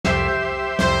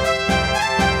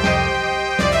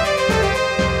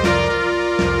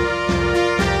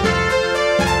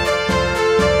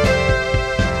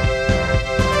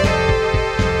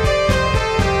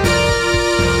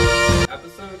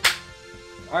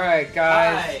Alright,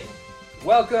 guys. Hi.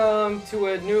 Welcome to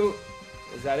a new...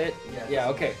 Is that it? Yeah,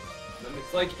 okay.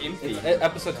 It's like empty. It's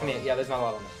episode 28. Yeah, there's not a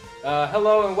lot on it.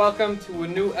 Hello and welcome to a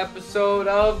new episode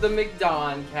of the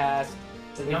McDonCast.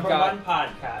 The number one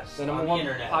podcast the number on one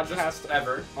the internet. podcast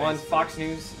ever on Fox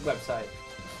News website.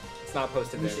 It's not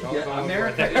posted there.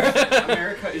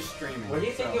 America is streaming. What do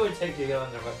you think it would take to get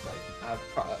on their website?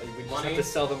 We just have to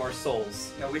sell them our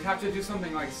souls. Yeah, we'd have to do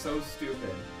something like so stupid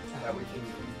that we can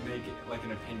make it like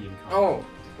an opinion comment. Oh,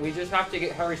 we just have to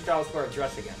get Harry Styles for a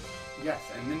dress again. Yes,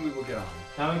 and then we will get on.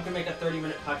 Now we can make a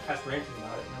 30-minute podcast ranting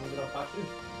about it, and then we get on Fox News.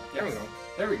 There we go.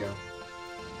 There we go.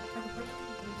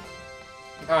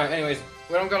 Alright, anyways,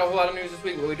 we don't got a whole lot of news this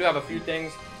week, but we do have a few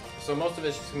things. So most of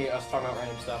it's just going to be us talking about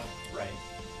random stuff. Right.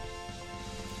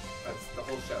 That's the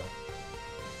whole show.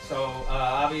 So,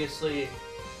 obviously,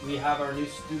 we have our new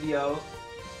studio,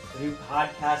 the new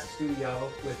podcast studio,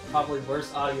 with probably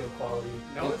worse audio quality.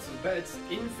 No, it's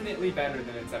infinitely better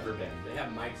than it's ever been. They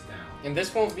have mics now. And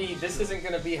this isn't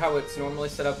going to be how it's normally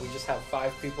set up. We just have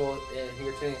 5 people in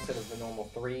here today instead of the normal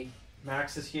 3.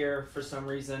 Max is here for some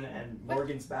reason, and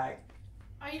Morgan's back.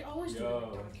 I always do a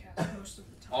McDonCast most of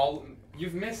the time.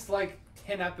 You've missed like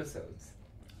 10 episodes.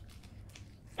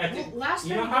 Last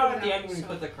you time know how we at the end when we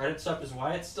put the credits up is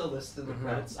why it's still listed in the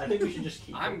credits? I think we should just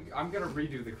keep it. I'm gonna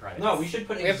redo the credits. No, we should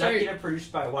put executive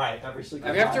produced by Wyatt every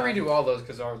single We have to redo all those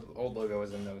because our old logo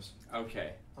is in those.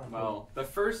 Okay. Well, the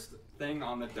first thing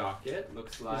on the docket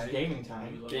looks like it's gaming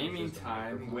time. Gaming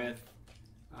time with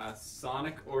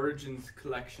Sonic Origins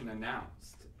Collection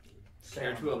announced.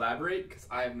 Care to elaborate? Because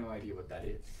I have no idea what that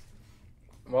is.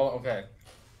 Well, okay.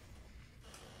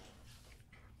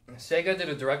 Sega did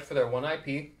a direct for their one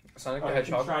IP, Sonic the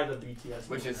Hedgehog. Try the BTS,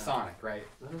 which is Sonic, right?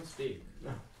 Let him speak.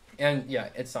 No. And yeah,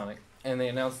 it's Sonic. And they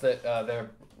announced that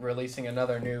they're releasing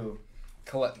another new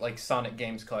Sonic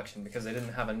games collection because they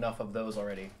didn't have enough of those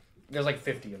already. There's like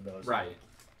 50 of those. Right.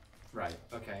 Right.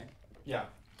 Okay. Yeah.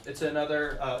 It's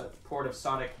another port of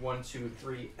Sonic 1, 2,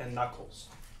 3, and Knuckles.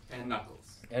 And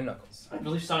Knuckles. I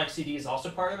believe Sonic CD is also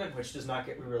part of it, which does not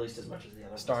get re-released as much as the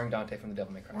others. Starring Dante from the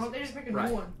Devil May Cry. Why don't they just make a new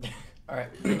one? Alright.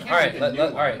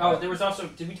 Alright. Oh, there was also...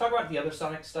 Did we talk about the other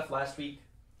Sonic stuff last week?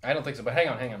 I don't think so, but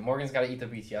hang on. Morgan's got to eat the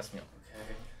BTS meal.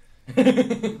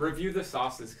 Okay. Review the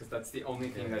sauces, because that's the only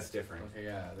thing that's different. Okay,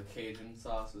 yeah. The Cajun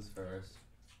sauce is first.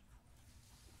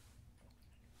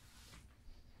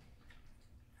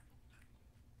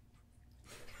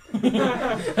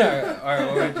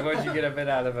 Alright, what'd you get a bit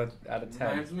out of 10?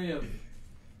 Reminds me of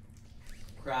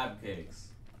crab cakes.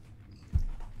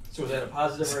 So is that a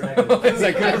positive or a negative? Is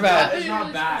that good or bad? It's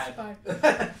not bad.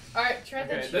 Alright, try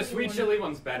the Okay, chili the sweet chili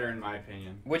one's better in my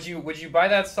opinion. Would you buy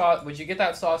that sauce? Would you get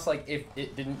that sauce like if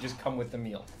it didn't just come with the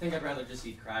meal? I think I'd rather just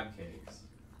eat crab cakes.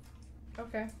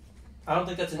 Okay. I don't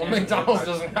think that's an Well, McDonald's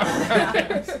doesn't have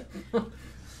crab cakes.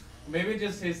 Maybe it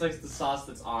just tastes like the sauce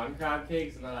that's on crab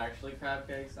cakes and not actually crab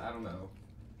cakes. I don't know.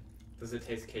 Does it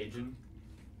taste Cajun?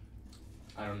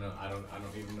 I don't know. I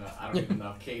don't even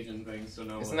know Cajun things to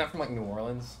know. Isn't that from like New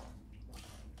Orleans?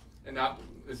 And that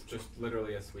is just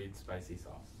literally a sweet, spicy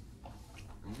sauce.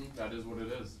 Mm-hmm. That is what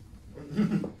it is.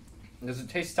 Does it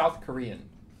taste South Korean?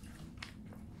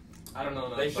 I don't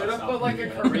know. They should have put like a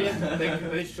Korean.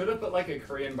 They should have put like a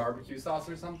Korean barbecue sauce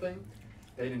or something.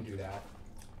 They didn't do that.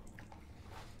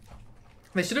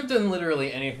 They should have done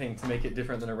literally anything to make it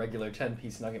different than a regular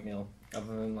 10-piece nugget meal, other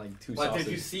than like 2 But sauces.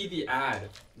 did you see the ad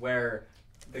where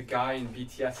the guy in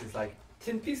BTS is like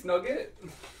 10-piece nugget?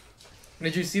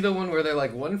 Did you see the one where they're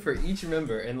like one for each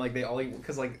member and like they all eat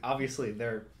because like obviously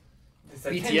they're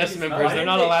BTS members, they're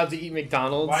not allowed to eat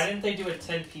McDonald's. Why didn't they do a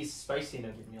 10-piece spicy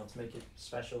nugget meal to make it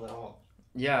special at all?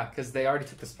 Yeah, because they already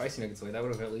took the spicy nuggets away. That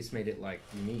would have at least made it like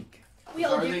unique. We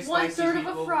all Are get they 1/3 spicy of a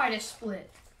people? fry to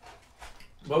split.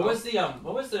 What was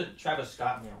the Travis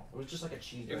Scott meal? It was just like a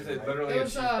cheeseburger. It was right? literally It a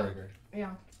was, cheeseburger. Yeah.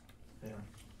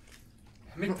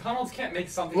 McDonald's can't make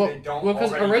something Well, they don't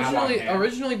because already have on hand.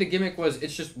 originally the gimmick was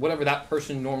it's just whatever that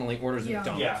person normally orders at Yeah.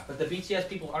 McDonald's. Yeah, but the BTS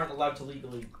people aren't allowed to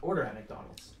legally order at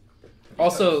McDonald's.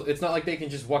 Also, it's not like they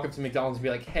can just walk up to McDonald's and be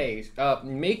like, "Hey,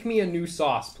 make me a new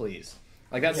sauce, please."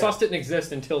 Like that sauce didn't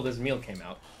exist until this meal came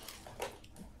out.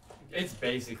 It's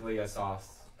basically a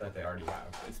sauce that they already have.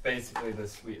 It's basically the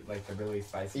sweet, like the really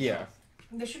spicy Yeah. sauce.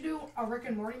 They should do a Rick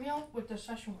and Morty meal with the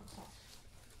Szechuan sauce.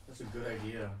 That's a good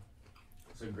idea.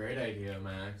 That's a great idea,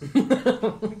 Max.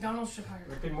 McDonald's should hire.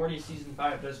 Rick and Morty season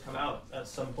 5 does come out at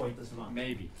some point this month.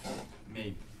 Maybe.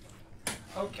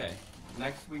 Okay.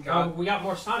 Next we got. We got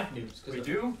more Sonic news. We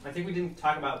do? I think we didn't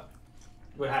talk about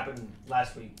what happened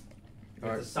last week with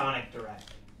Alright. the Sonic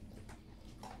Direct.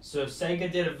 So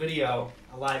Sega did a video,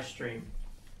 a live stream,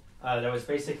 That was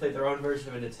basically their own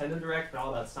version of a Nintendo Direct, but all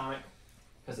about Sonic,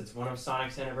 because it's one of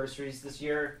Sonic's anniversaries this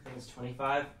year. I think it's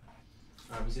 25.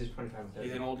 He's 25.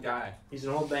 He's an old guy. He's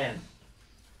an old man.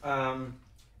 The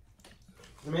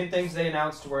main things they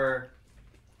announced were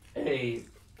a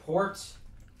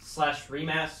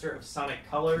port/remaster of Sonic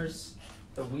Colors,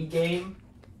 the Wii game,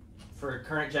 for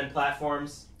current gen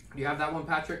platforms. Do you have that one,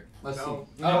 Patrick? Let's see.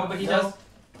 No, but he does.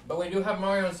 But we do have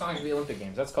Mario and Sonic the Olympic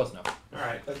Games. That's close enough. All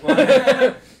right.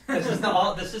 This is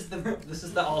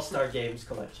the All-Star Games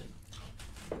collection.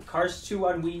 Cars 2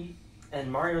 on Wii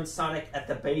and Mario and Sonic at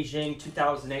the Beijing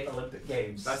 2008 Olympic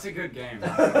Games. That's a good game.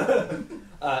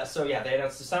 So yeah, they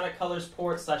announced the Sonic Colors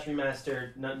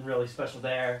port/remaster. Nothing really special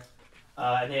there.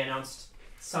 And they announced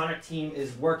Sonic Team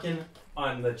is working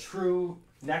on the true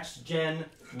next-gen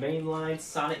mainline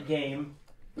Sonic game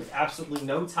with absolutely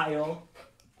no title.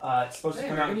 It's supposed to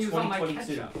come out in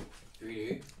 2022.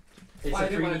 3D. It's Why a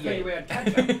didn't want 3D to tell you game. we had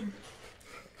ketchup?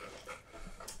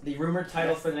 The rumored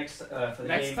title for the next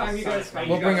Next game time is you guys Sonic come,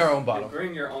 We'll you bring guys- our own bottle.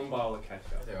 Bring your own bottle of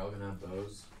ketchup. They're all gonna have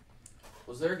those.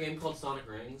 Was there a game called Sonic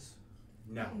Rings?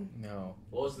 No. No.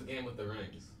 What was the game with the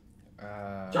rings?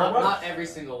 What? Not every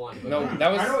single one. But No,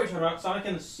 that was. I know what you're talking about. Sonic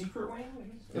and the Secret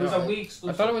Wing? It was a No, Wii I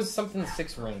exclusive. thought it was something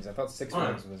 6 rings. I thought 6 Oh.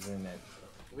 rings was in it.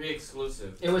 Wii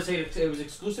exclusive. It was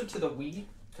exclusive to the Wii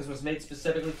because it was made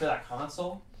specifically for that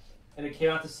console, and it came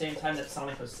out at the same time that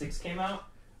Sonic 06 came out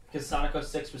because Sonic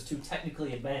 06 was too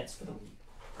technically advanced for the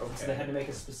Wii. So they had to make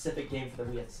a specific game for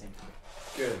the Wii at the same time.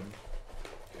 Good.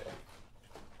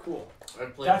 Cool. I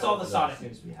played That's all both the of Sonic those.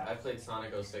 news we I have. played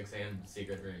Sonic 06 and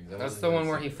Secret Rings. I That's wasn't the good one at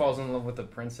where he Secret falls in love with the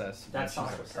princess. That's and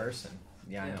she's Sonic a person.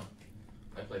 Yeah, I know. Rings.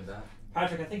 I played that.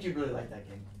 Patrick, I think you'd really like that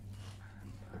game.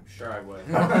 I'm sure I would.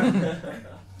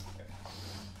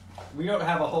 We don't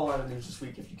have a whole lot of news this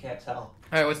week, if you can't tell. All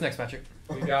right, what's next, Patrick?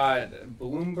 We got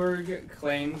Bloomberg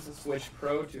claims Switch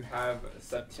Pro to have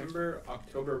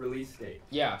September-October release date.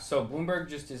 Yeah, so Bloomberg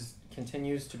just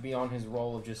continues to be on his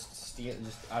role of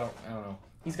I don't know.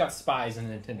 He's got spies in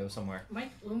Nintendo somewhere.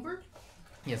 Mike Bloomberg?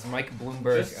 Yes, Mike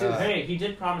Bloomberg. Just to- Hey, he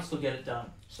did promise to get it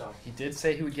done, so. He did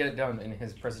say he would get it done in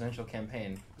his presidential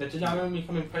campaign. That did not mean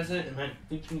becoming president, it meant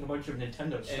leaking a bunch of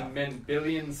Nintendo stuff. And meant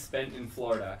billions spent in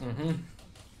Florida. Mm-hmm.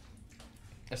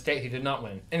 A state he did not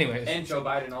win. Anyways. And Joe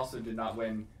Biden also did not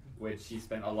win, which he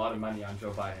spent a lot of money on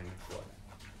Joe Biden in Florida.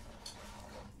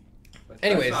 But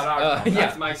Anyways, that's not our problem. yeah,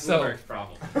 That's Mike so- Bloomberg's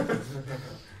problem.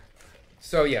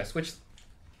 So yeah,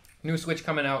 new Switch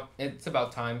coming out. It's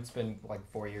about time. It's been like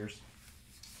 4 years.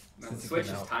 No, Since the it Switch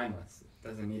came is out. timeless. It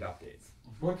doesn't need updates.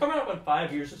 We're coming up on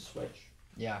 5 years of Switch.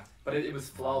 Yeah, But it was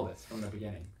flawless from the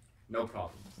beginning. No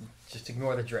problems. just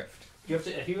ignore the drift. You have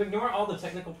to, if you ignore all the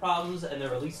technical problems and the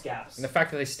release gaps, And the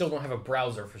fact that they still don't have a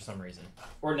browser for some reason.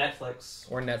 or Netflix,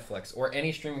 Or Netflix. Or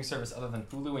any streaming service other than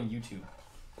Hulu and YouTube.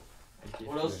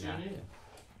 What else do you need?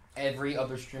 Every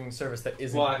other streaming service that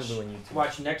isn't Watch. Hulu and YouTube.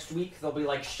 watch next week, they'll be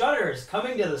like, Shutter's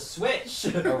coming to the Switch!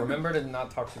 Oh, remember to not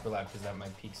talk super loud because that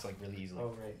might peak like really easily.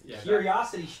 Oh, right. Yeah,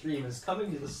 Curiosity Stream is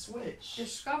coming to the Switch.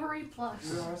 Discovery Plus.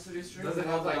 Does it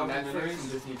have like Netflix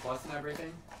and Disney Plus and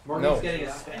everything? Morgan's No. getting a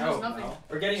It spam. has Oh, nothing. no.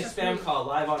 We're getting a spam call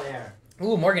live on air.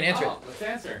 Ooh, Morgan, answer Oh, let's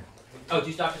answer. Oh,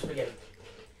 juice Dr. Spaghetti.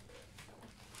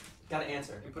 Gotta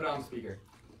answer. You put it on speaker.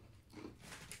 it.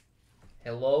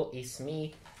 Hello, it's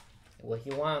me. What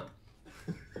you want?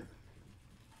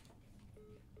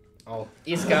 Oh,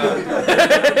 Iska.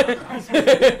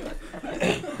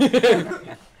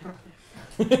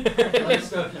 Let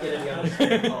us know if you get any other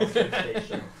spam calls for today's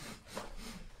show.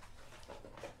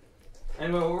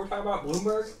 And what were we talking about?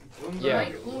 Bloomberg? Yeah.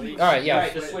 Mike Bloomberg. All right, yeah.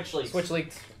 Right, the Switch leaks. Switch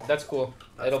leaked. That's cool.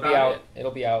 That's It'll be about out. it.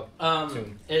 It'll be out Um,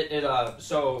 soon.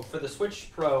 So for the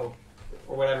Switch Pro,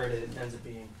 or whatever it ends up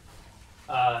being,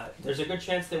 there's a good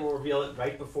chance they will reveal it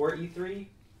right before E3,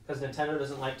 because Nintendo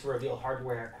doesn't like to reveal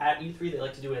hardware at E3. They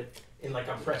like to do it in like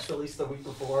a press release the week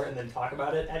before and then talk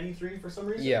about it at E3 for some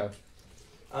reason. Yeah.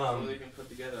 So they can put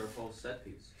together a full set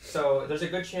piece. So there's a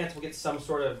good chance we'll get some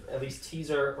sort of at least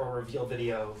teaser or reveal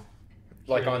video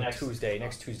Like here on next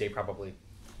Tuesday probably.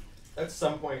 at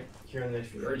some point here in the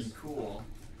next few Pretty years. cool.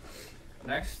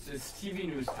 Next is TV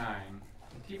news time.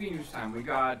 TV news time. We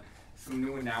got some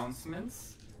new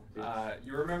announcements.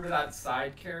 You remember that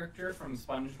side character from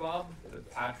SpongeBob,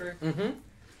 Patrick? Mm-hmm.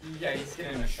 Yeah, he's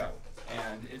getting a show,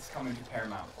 and it's coming to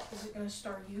Paramount. Is it gonna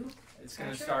star you It's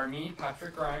going to Patrick? star me,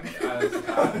 Patrick Grimes, as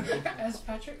as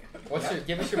Patrick?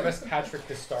 Give us your best Patrick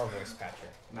the Star voice,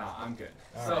 Patrick. No, I'm good.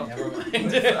 All So, right, never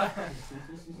mind.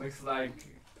 looks like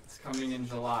it's coming in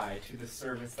July to the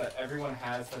service that everyone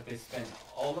has that they spent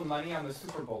all the money on the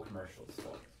Super Bowl commercials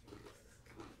for.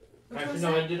 Which Actually, one's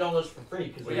no, that? they did all those for free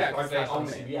because Well, they yeah, because they broadcast on own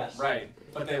it. CBS. Right.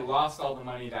 But they lost all the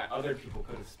money that other people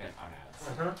could have spent on ads.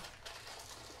 Uh-huh.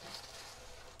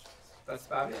 That's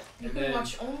about it. You And can then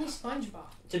watch only SpongeBob.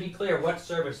 To be clear, what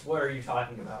service? What are you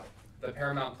talking about? the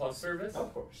Paramount Plus service?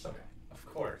 Of course. Okay. Of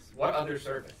course. What other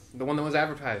service? The one that was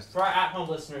advertised. For our at-home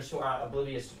listeners who are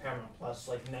oblivious to Paramount Plus,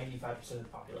 like 95% of the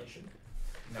population.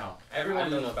 No. I Everyone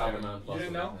didn't knows know about it. Paramount You Plus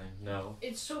didn't was a know? thing. No.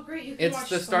 It's so great. You can It's watch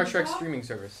the Star Trek SpongeBob streaming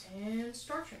service. and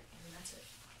Star Trek, and that's it.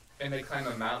 And they climb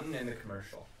a mountain in the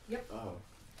commercial. Oh,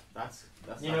 that's You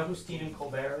not know who cool. Stephen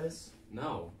Colbert is?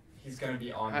 No. He's gonna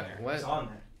be on there. He's What? on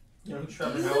there. You know who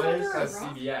Trevor He's Noah is? another- Because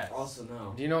Rock? CBS. Also no.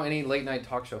 Oh. Do you know any late night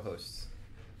talk show hosts?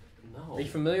 No. Are you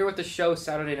familiar with the show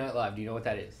Saturday Night Live? Do you know what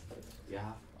that is? Yeah.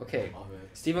 Okay. Of it.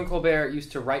 Stephen Colbert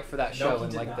used to write for that No, show he in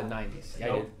did like the not. 90s. Yeah, I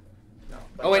Nope. did. No.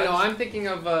 But Oh wait, no, that's- I'm thinking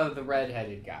of the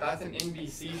redheaded guy. That's an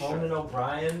NBC Conan show.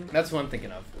 O'Brien. That's what I'm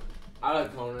thinking of. I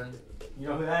like Conan. You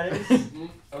know who that is?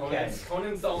 Okay.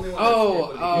 Conan's the only one.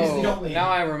 Oh, that's He's the oh, only- now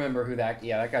I remember who that.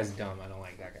 Yeah, that guy's dumb. I don't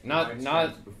like that guy. Not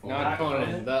Not Conan,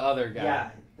 Conan? the other guy. Yeah.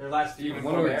 Their last Stephen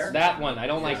One where- Colbert? that one. I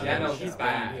don't like Yeah, him. no, he's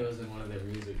bad. He was in one of their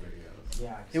music videos.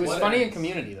 Yeah. He was What funny in else?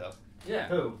 Community though. Yeah.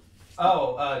 Who?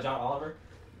 Oh, John Oliver.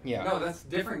 Yeah. No, that's a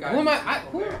different guy. Who am I? than I,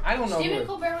 Stephen who, Colbert. I don't know. Stephen Who.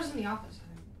 Colbert was in The Office.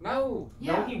 No. No,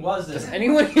 Yeah. he wasn't. Does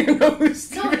anyone here know who No,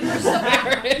 Stephen he was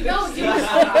Colbert is? No, he was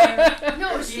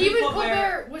No, Stephen Stephen Colbert-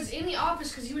 Colbert was in The Office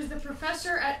because he was the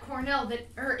professor at Cornell.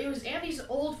 Or it was Andy's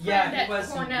old friend Yeah, he at was.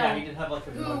 Cornell Yeah, he did have like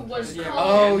a who one- was Yeah. called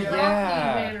Oh, Broccoli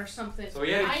yeah. Man or something. So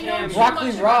he had a I know cameo. too Broccoli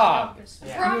much about Rob. The Office.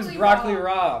 Yeah. He was Broccoli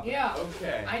Rob. Yeah,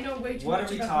 Okay. I know way too What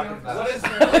much are we about talking The about?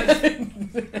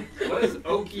 Office. What is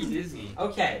Okie Disney?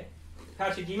 Okay.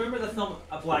 Patrick, do you remember the film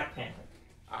A Black Panther?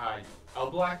 A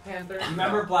Black Panther? Do you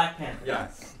remember Black Panther?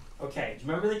 Yes. Okay. Do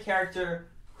you remember the character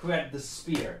who had the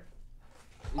spear?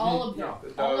 All of them. No.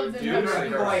 All of them Dude, have or the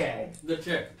spears. girl? Okoye. The chick.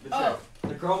 The chick. Oh,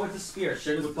 The girl with the spear.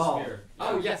 She was with bald. the spear.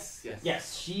 Oh, yes, yes.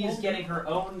 Yes, she is getting her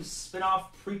own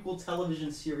spin-off prequel television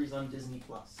series on Disney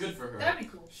Plus. Good for her. that'd be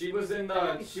cool. She was in the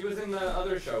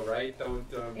other show, right? The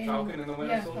In- Falcon and the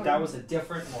Winter yeah, Soldier. That was a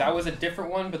different one. That was a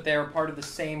different one, but they were part of the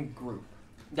same group.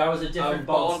 That was a different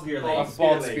bald spear lady. A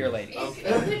bald spear lady.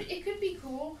 It could be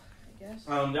cool, I guess.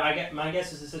 My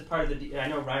guess is this is part of the. I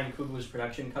know Ryan Coogler's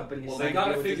production company. is Well, they signed got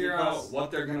deal to with figure Disney out Plus. what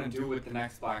they're gonna do with the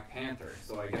next Black Panther.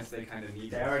 So I guess they kind of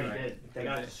need. They this, already right? did. They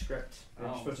got the script. They're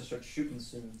Oh. supposed to start shooting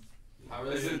soon. How are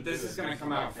they gonna This do is it? gonna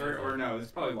come out first, or no?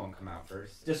 This probably won't come out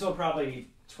first. This will probably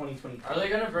 2020. Are they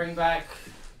gonna bring back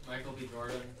Michael B.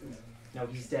 Jordan? No,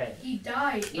 he's dead. He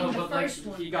died in No, the but, like, first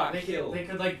one. He got They killed.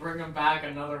 could like bring him back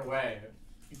another way.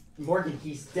 Morgan,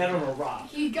 he's dead on a rock.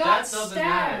 He got That doesn't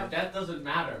matter. stabbed. That doesn't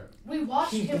matter. We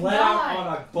watched He him bled die. out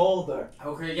on a boulder.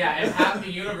 Okay, yeah, if half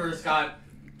the universe got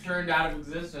turned out of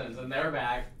existence and they're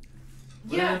back,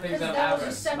 what Yeah, are the things because that that was a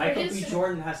happen? separate Michael B. incident.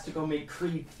 Jordan has to go make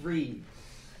Creed 3.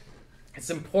 It's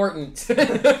important.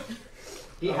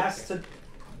 He has to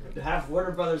have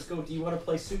Warner Brothers go, do you want to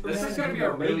play Superman? This is gonna be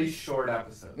a really short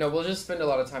episode. No, we'll just spend a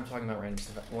lot of time talking about random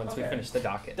stuff once we Okay. finish the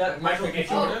docket. That, Michael B.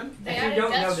 Oh, Jordan. They If you added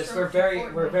don't know Deathstroke this, to we're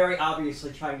Fortnite. very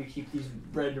obviously trying to keep these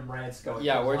random rants going.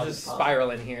 Yeah, for as we're long just as possible.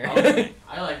 spiraling here. Okay,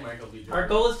 I like Michael B. Jordan. Our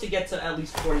goal is to get to at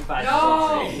least 45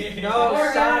 No! minutes. No,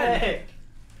 Morgan! Sonic!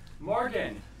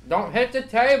 Morgan, Don't hit the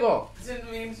table.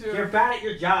 Didn't mean to. You're bad at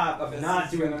your job of this not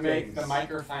is doing gonna make things. the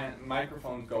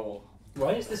microphone go.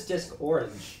 Why is this disc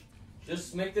orange?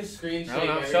 Just make the screen I don't shake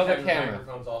know, every show the time camera.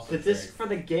 microphone's also The disc shake. for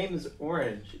the game is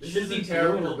orange. It This should is be a blue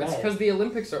terrible- and It's red. because the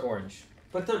Olympics are orange.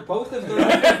 But they're both of them.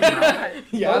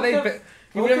 Yeah, Both they. of-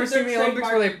 You've both never of seen their the Olympics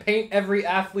where they paint every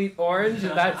athlete orange,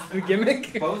 and that's the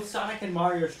gimmick. Both Sonic and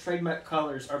Mario's trademark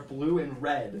colors are blue and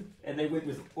red, and they went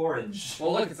with orange.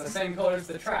 Well, look, it's the same color as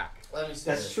the track. Let me see.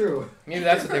 That's true. Maybe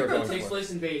that's what they were It going takes for.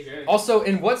 place in Beijing. Also,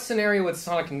 in what scenario would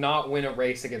Sonic not win a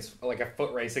race against, like a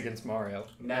foot race against Mario?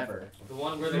 Never. The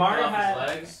one where they Mario cut off had-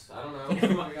 his legs? I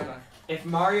don't know. If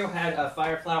Mario had a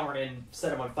fire flower and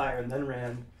set him on fire and then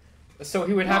ran, So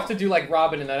he would have to do like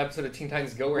Robin in that episode of Teen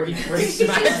Titans Go, where Where he he breaks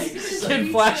smashed his legs.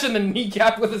 Kid Flash in the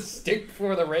kneecap with a stick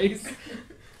for the race.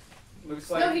 Looks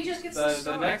No, like he just gets the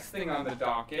start. next thing on the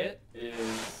docket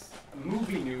is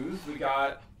movie news. We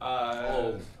got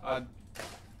a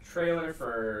trailer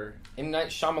for M. Night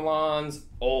Shyamalan's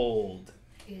Old.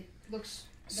 It looks.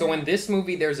 So in this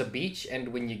movie, there's a beach, and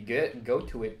when you go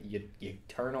to it, you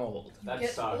turn old, That get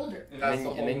sucked. older. and that's and the then,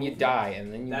 whole and then you movie. die,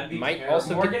 and then That'd be you might terrible.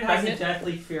 also Morgan get has a pregnant.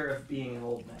 deathly fear of being an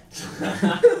old man.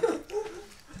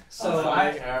 So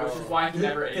So which is why he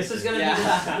never ate. this is it. gonna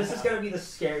Yeah. be this is gonna be the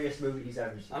scariest movie he's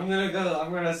ever seen. I'm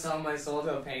gonna sell my soul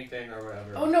to a painting or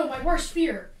whatever. Oh no, my worst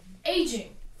fear: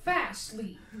 aging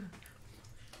fastly.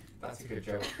 That's a good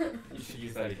joke. You should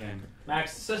use that again.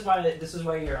 Max, this is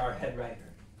why you're our head writer.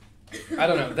 I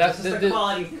don't know. That's the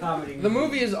quality of comedy. The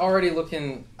movie is already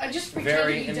looking I just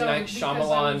very M. Night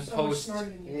Shyamalan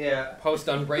post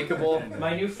Unbreakable.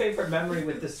 My new favorite memory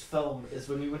with this film is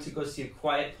when we went to go see A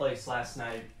Quiet Place last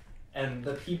night, and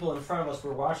the people in front of us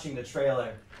were watching the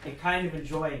trailer and kind of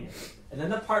enjoying it. And then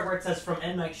the part where it says from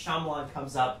M. Night Shyamalan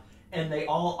comes up, and they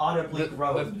all audibly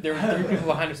groaned. There were 3 people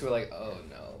behind us who were like, "Oh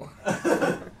no."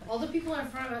 All the people in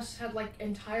front of us had like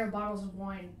entire bottles of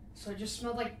wine, so it just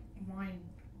smelled like wine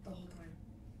the whole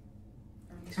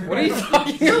time. What are you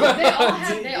talking No,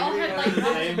 about? they all had like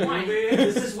bottles of wine.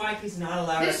 This is why he's not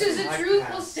allowed. This to is a podcast.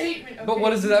 truthful statement. Okay? But what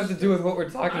does it have to do with what we're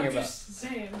talking I'm about? just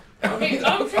saying. Okay,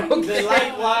 I'm from They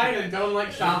like wine and don't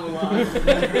like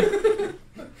Shyamalan.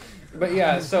 But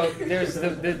yeah, so there's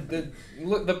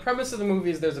the premise of the movie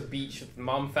is there's a beach that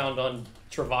mom found on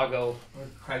Trivago, Or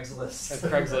Craigslist.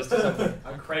 Craigslist or something,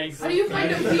 A Craigslist. How do you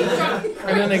find a beach on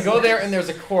and then they go there and there's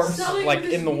a corpse Selling like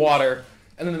this in the beach. water,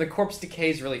 and then the corpse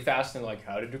decays really fast, and they're like,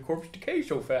 how did the corpse decay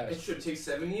so It fast? should take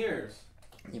 7 years.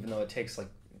 Even though it takes like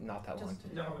not that long.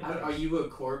 No, Are you a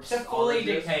corpse? to fully ologist?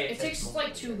 decay. It takes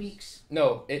like 2 weeks.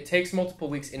 No, it takes multiple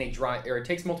weeks in a dry, or it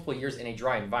takes multiple years in a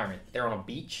dry environment. They're on a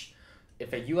beach.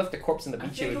 If you left the corpse in the I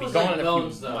beach, think it would be was gone like in a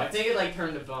bones, few though. I think it like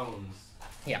turned to bones.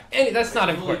 Yeah, and that's not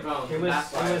Like, fully important. bones, It and was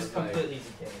that's why it was it's like- completely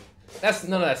decayed. That's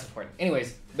none of that's important.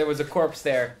 Anyways, there was a corpse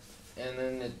there, and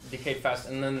then it decayed fast,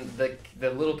 and then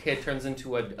the little kid turns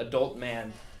into an adult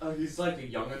man. Oh, he's like a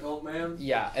young adult man.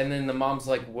 Yeah, and then the mom's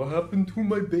like, "What happened to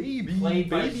my baby? Played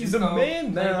by Baby's a Zuko-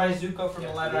 man Played now." by Zuko from Yeah,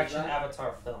 the live did action that?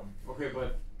 Avatar film. Okay,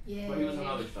 but Yeah. he was on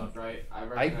other stuff, right? I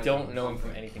recognize don't know him from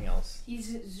something. anything else.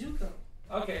 He's Zuko.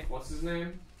 Okay, what's his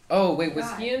name? Oh wait, was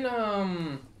God. he in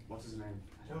What's his name?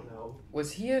 I don't know.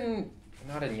 Was he in?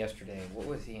 Not in Yesterday. What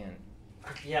was he in?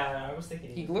 Yeah, I was thinking.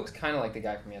 He looks kind of like the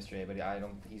guy from Yesterday, but I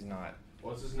don't. He's not.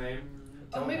 What's his name?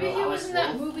 Oh, Don't maybe know. he Alex was in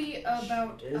that Wolff? movie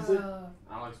about Is it?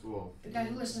 Alex Wolff. the guy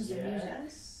who listens to music.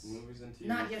 Yes. Movies and TV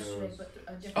Not shows. yesterday, but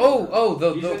a different. Oh,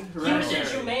 the He's the. in He was in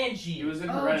Hereditary. Jumanji. He was in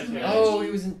Oh, Hereditary. Jumanji. Oh, he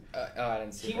was in. Oh, I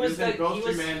didn't see. He that. He was in the- Ghost he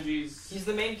was- Jumanji's. He's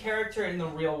the main character in the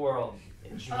real world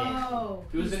in Jumanji. Oh,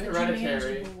 He was he's in the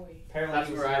Hereditary. Jumanji boy. Apparently, That's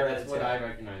he was where in that's what I Hereditary.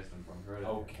 recognized him from.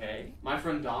 Hereditary. Okay. My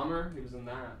friend Dahmer, he was in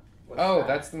that. What's Oh, that?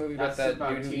 that's the movie about That's that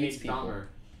dude who teenage eats people. Dahmer.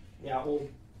 Yeah, well,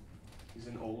 He's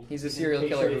an old. He's a serial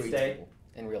killer who eats Patriots people.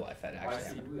 In real life, that Why actually does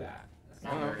he happened. do that? That's I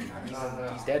not don't know. very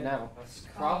nice. He's dead now. That's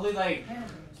probably like Yeah.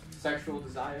 sexual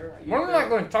desire. We're not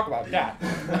going to talk about that.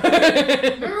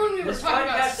 Remember when we were this talking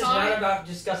about podcast is not Sonic? about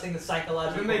discussing the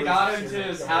psychological. When they got reasons into for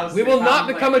his serial house, killers. We will They not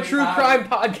found, become like, a true they crime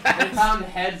found- They podcast. found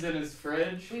heads in his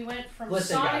fridge. We went from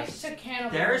Listen, Sonic guys, to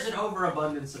cannibal. There is an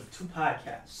overabundance of 2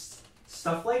 podcasts.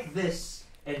 Stuff like this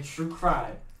and true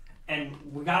crime. And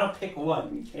we gotta pick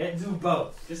one. We can't do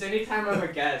both. Just anytime I'm a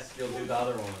guest, you'll do the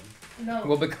other one. No.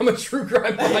 We'll become a true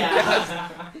crime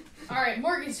podcast. All right,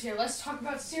 Morgan's here. Let's talk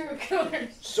about serial killers.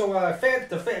 So,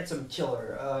 the Phantom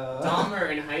Killer.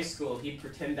 Dahmer in high school, he'd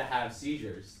pretend to have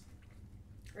seizures,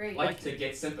 Great. like to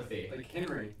get sympathy. Like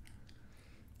Henry.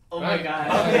 Oh my god. I'm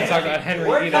not gonna talk about Henry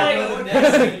We're either. cutting Y'all the know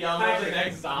next. y'all know the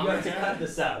next You have to Dahmer. cut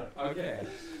this out. Okay.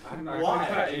 I'm not Why? gonna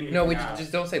cut anything No, we out.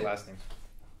 just don't say last names.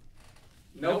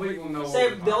 Nobody will know. Say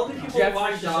what the we're only talking people about. who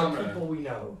watch this are Dahmer. people we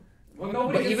know. Well,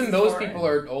 nobody. But gets even this those far people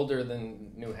in. are older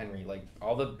than New Henry. Like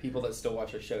all the people that still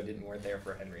watch our show weren't there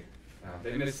for Henry. No,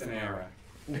 they missed an era.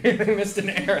 They missed an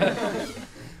era.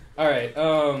 All right.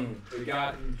 We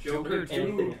got Joker 2.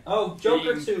 Anything. Oh,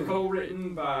 Joker being 2.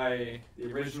 co-written by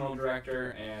the original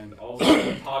director and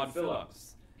also Todd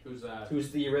Phillips. Who's that?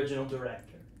 Who's the original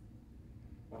director?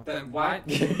 What? Then what?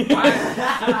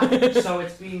 What? So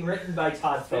it's being written by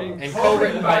Todd Phillips. And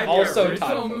co-written by the also original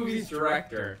Todd Phillips. movie's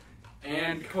director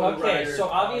and co-writer. Okay, so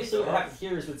Todd obviously what Phillips. happened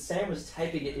here is when Sam was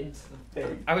typing it into the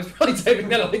thing. I was probably typing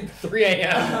that at like 3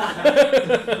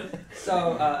 a.m.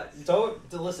 So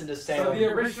don't listen to Sam. So the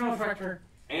original director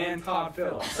and Todd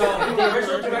Phillips. So the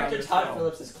original director Todd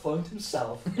Phillips has cloned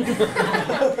himself.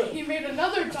 He made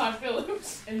another Todd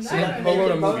Phillips, and So that that Below they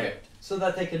the can movie. both, so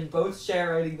that they can both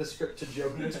share writing the script to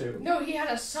Joker 2. No, he had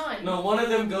a son. No, one of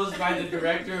them goes by the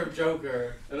director of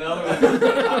Joker, and the other one goes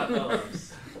by Todd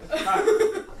Phillips.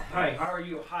 Hi, how are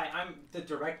you? Hi, I'm the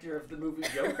director of the movie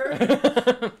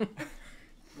Joker.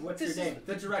 What's This your is- name?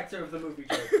 The director of the movie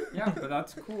Joker. Yeah, but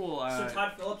that's cool. So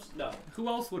Todd Phillips? No. Who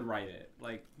else would write it?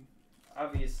 Like,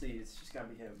 Obviously, it's just gotta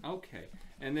be him. okay.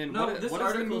 And then No, what, this what is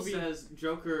the article movie? says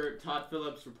Joker Todd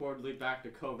Phillips reportedly backed to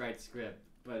co-write script,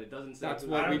 but it doesn't say That's who.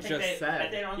 what I we don't think just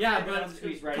said. They don't Yeah, think they but announced who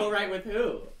he's writing. co-write with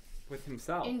who? With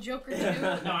himself. In Joker 2.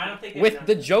 No, I don't think they With announced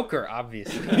the it. Joker,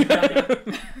 obviously.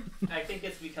 I think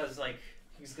it's because like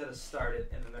He's gonna start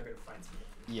it, and then they're gonna find something.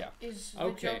 Yeah. Is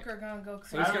Okay. the Joker gonna go So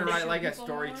crazy? he's I gonna don't write think like a people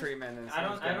story more? treatment and I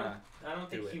someone's don't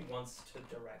think do he it. wants to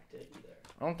direct it either.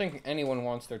 I don't think anyone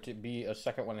wants there to be a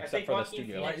second one I except think for the Joaquin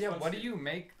studio. Phoenix- Yeah, wants what to- do you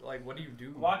make? Like, what do you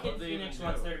do? Joaquin What do they Phoenix even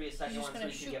wants do? there to be a He's second just one so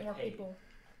gonna he can shoot get more paid. people.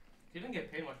 He didn't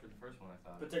get paid much for the first one, I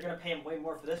thought. But they're gonna pay him way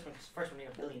more for this one because the first one made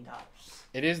 $1 billion.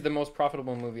 It is the most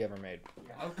profitable movie ever made.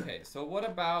 Yeah. Okay, so what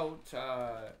about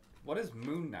what is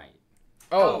Moon Knight?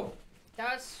 Oh,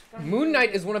 That's gonna Moon be-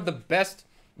 Knight is one of the best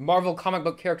Marvel comic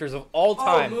book characters of all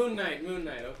time. Oh, Moon Knight,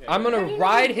 okay. I'm How do gonna you know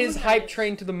ride who his Moon hype Knight is?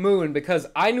 train to the moon because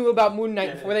I knew about Moon Knight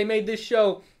Yeah. before they made this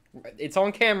show. It's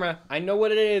on camera. I know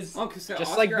what it is. Oh, cause Just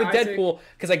Oscar like with Isaac- Deadpool,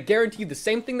 because I guarantee you the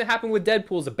same thing that happened with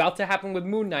Deadpool is about to happen with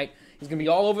Moon Knight. He's gonna be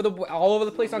all over the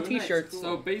place on Moon Knight's T-shirts. cool.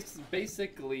 So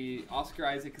basically, Oscar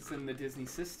Isaac is in the Disney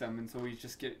system, and so we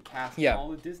just get cast Yeah. in all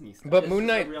the Disney stuff. But This Moon is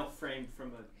Knight, a real frame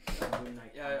from a Moon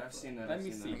Knight. Yeah, comic I've book. seen that. Let I've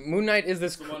me seen see. that. Moon Knight is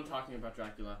It's this. the one talking about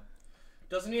Dracula.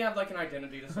 Doesn't he have like an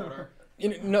identity disorder?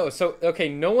 No, so okay,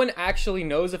 no one actually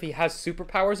knows if he has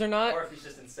superpowers or not, Or if he's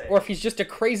just insane. or if he's just a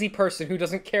crazy person who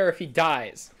doesn't care if he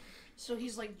dies. So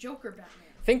he's like Joker Batman.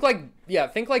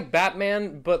 Think like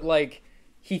Batman, but like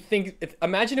he thinks.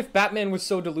 Imagine if Batman was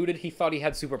so deluded he thought he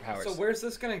had superpowers. So where's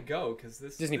this gonna go? Because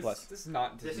Disney Plus. This is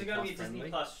not This Disney is gonna Plus be a Disney friendly.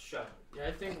 Plus show. Yeah,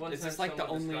 I think one Is time this like the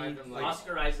someone only, described him like-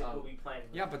 Oscar Isaac will be playing.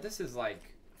 Yeah, but this is like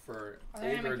for Are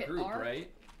they gonna older make it group, R? right?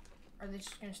 Are they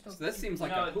just gonna still? So this seems like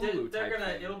no, a Hulu they're type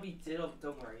gonna. thing.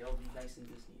 Don't worry. It'll be nice and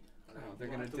Disney. Oh, they're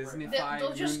You gonna don't have to worry Disney- about Fine,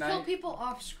 They'll just Moon kill Knight. people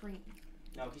off screen.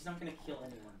 it. No, he's not gonna kill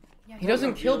anyone. Yeah, he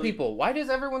doesn't kill really- people. Why does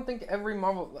everyone think every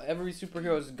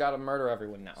superhero's got to murder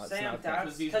everyone now? It's Sam, not a thing.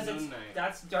 that's Because because he's it's Moon Knight.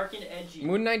 that's dark and edgy.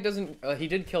 Moon Knight doesn't. He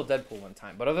did kill Deadpool one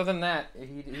time, but other than that, he How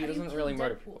do you doesn't kill really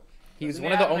murder Deadpool? people. He's Doesn't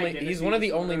one he of the have an only. He's one of the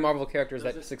identity only disorder? Marvel characters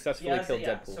Does that it- successfully killed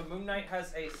yeah. Deadpool. So Moon Knight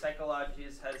has a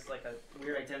has like a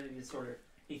weird identity disorder.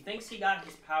 He thinks he got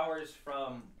his powers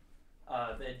from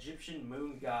the Egyptian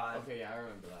moon god, Okay, yeah, I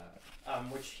remember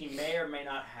that. which he may or may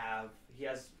not have. He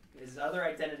has his other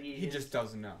identity. He is- just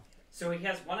doesn't know. So he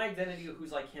has one identity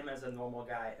who's like him as a normal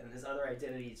guy, and his other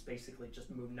identity is basically just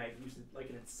Moon Knight, who's like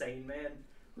an insane man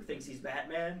who thinks he's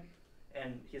Batman,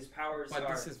 and his powers But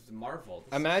are. this is Marvel.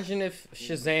 Imagine if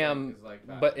Shazam, Is like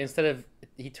that. but instead of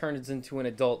he turns into an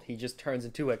adult, he just turns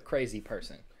into a crazy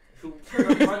person. who He's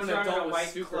runs an around in a adult with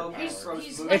white cloak and superpowers. throws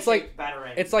He's moon It's like-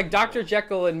 batarangs It's like at Dr. people.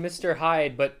 Jekyll and Mr.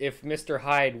 Hyde, but if Mr.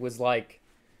 Hyde was like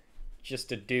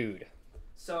just a dude.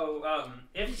 So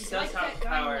if he He's does like have that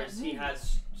guy in powers, that he movie.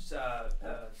 has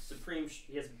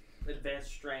he has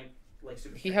advanced strength, like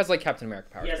super. He has like Captain America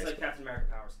powers. He has like basically. Captain America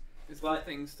powers. Is but- the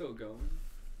thing still going?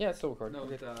 Yeah, it's still recording. No,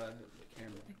 Okay. the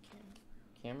camera. I can't.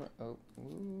 Camera. Oh,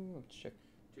 ooh, let's check.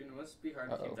 Dude, it must be hard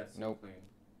to Uh-oh. keep that so Nope. clean.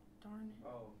 Darn it.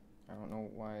 Oh. I don't know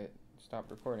why it stopped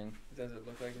recording. Does it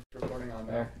look like it's recording on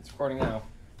There, there? it's recording now.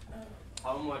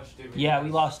 How much did we? Yeah, we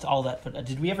lost all that. But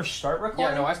did we ever start recording?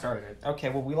 Yeah, no, I started it. Okay,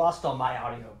 well, we lost all my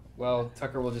audio. Well,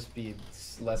 Tucker will just be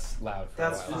less loud for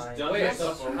That's a while. fine. Just done Wait, this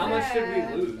so stuff over. how much did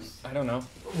we lose? I don't know.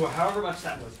 Well, however much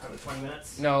that was, probably 20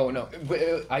 minutes. No, but,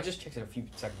 I just checked it a few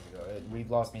seconds ago. We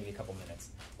lost maybe a couple minutes.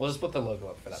 We'll just put the logo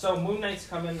up for that. So Moon Knight's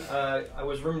coming. I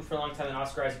was rumored for a long time that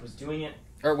Oscar Isaac was doing it.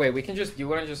 Or wait, we can just. You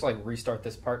want to just like restart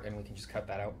this part and we can just cut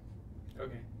that out?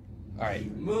 Okay. All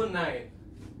right. Moon Knight.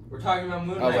 We're talking about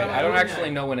Moon Oh Knight. wait, I don't Moon actually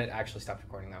Knight. know when it actually stopped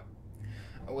recording though.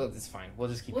 Oh, well, it's fine. We'll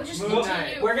just keep. We'll going. just Moon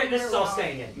continue. Knight. We're getting this from is all where we're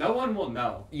staying in. No one will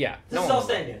know. Yeah. This no is one all will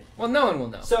staying know. in. Well, no one will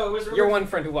know. So it was rumored. Your one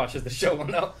friend who watches the show will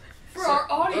know. For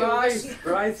our audio.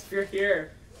 Bryce, you're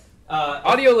here.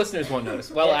 Audio listeners won't notice.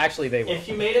 Well, If- actually, they will. If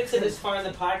you made it to this far in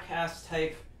the podcast,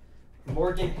 type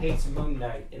Morgan hates Moon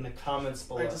Knight in the comments I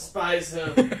below. despise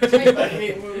him. I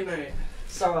hate Moon Knight.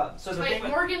 So the Wait, thing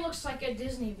with, Morgan looks like a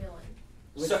Disney villain.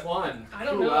 Which So- one? I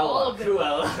don't know all of them.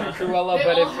 Cruella. Cruella, They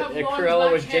but all have if long Cruella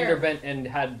black was hair. gender bent and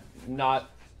had not,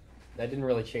 that didn't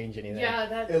really change anything. Yeah,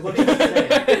 that. it looks the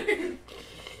same.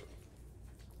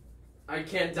 I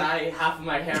can't dye half of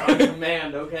my hair on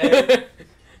command, okay?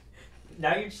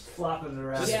 Now you're just flopping it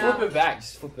around. Just Yeah. flip it back.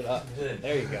 Just flip it up.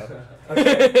 There you go.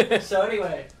 Okay. So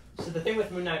anyway, the thing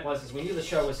with Moon Knight was we knew the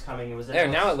show was coming. It was There,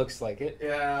 announced- now it looks like it.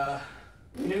 Yeah.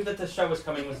 We knew that the show was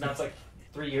coming. It was announced like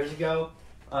 3 years ago.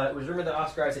 It was rumored that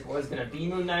Oscar Isaac was going to be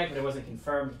Moon Knight, but it wasn't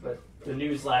confirmed. But the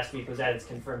news last week was that it's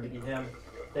confirmed to be him.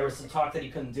 There was some talk that he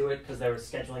couldn't do it because there were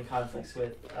scheduling conflicts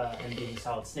with him being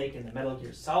Solid Snake in the Metal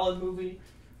Gear Solid movie.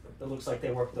 It looks like they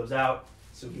worked those out.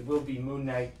 So he will be Moon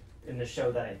Knight in the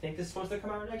show that I think is supposed to come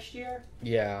out next year.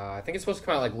 Yeah, I think it's supposed to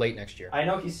come out like late next year. I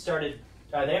know he started.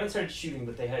 They haven't started shooting,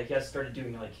 but he has started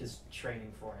doing like his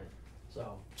training for it.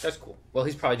 So That's cool. Well,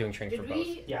 he's probably doing training Did for both.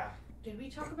 we? yeah, Did we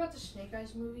talk about the Snake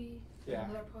Eyes movie? Yeah.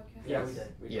 In another podcast. yeah, we did.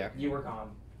 Yeah. You were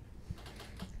gone.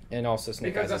 And also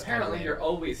Snake Eyes. Because is kind of apparently lame. you're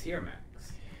always here, Max.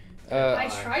 I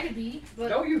try to be, but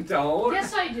No, you don't.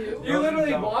 yes, I do. You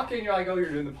literally don't. walk in, you're like, oh, you're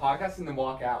doing the podcast, and then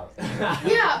walk out.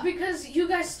 Yeah, because you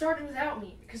guys started without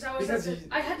me. Because I was Because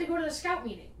I had to go to the scout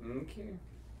meeting. Okay.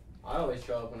 I always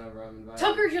show up whenever I'm invited.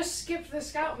 Tucker just skipped the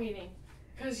scout meeting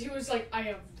because he was like, I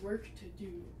have work to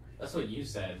do. That's what you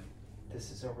said. This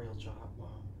is a real job, Mom.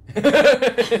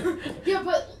 Yeah,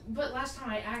 but last time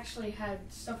I actually had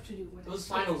stuff to do with It was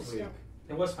finals week.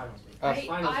 It was finals week.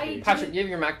 I Patrick, you have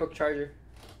your MacBook charger?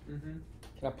 Mm-hmm.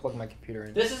 Can I plug my computer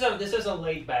in? This is a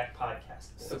laid back podcast.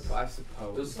 boys. I It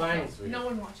suppose. was finals week. No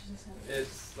one watches this.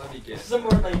 It's, let me This guess. is a more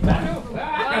laid back.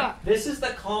 Ah, This is the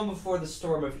calm before the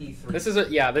storm of E3.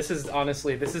 This is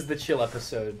honestly the chill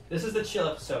episode. This is the chill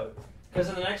episode. Because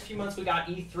in the next few months we got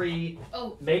E3.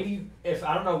 Oh. Maybe if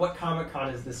I don't know what Comic-Con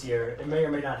is this year, it may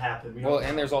or may not happen. We Well, don't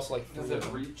and know. there's also like Does it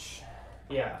reach?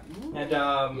 Yeah. And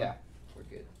yeah, we're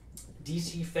good.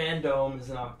 DC Fandom is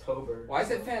in October. Why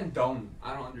is it fandom?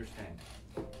 I don't understand.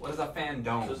 What is a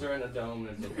fandom? Because they're in a dome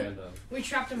and it's a fandom. we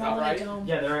trapped them Is all that right? in a dome.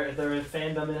 Yeah, they're a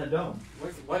fandom in a dome.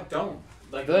 What dome?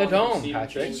 Like The one dome, Stephen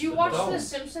Patrick. King's Did you The watch Dome. the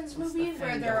Simpsons What's movie the where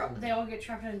fandom? they all get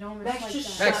trapped in a dome? Max, It's like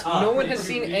just that. Max, Shut up. no one Did has you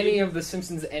seen read- any of The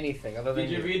Simpsons anything other than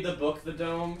Did you read the book The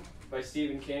Dome by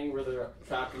Stephen King where they're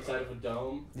trapped inside of a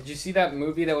dome? Did you see that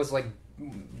movie that was like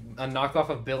a knockoff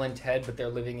of Bill and Ted, but they're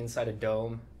living inside a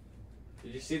dome?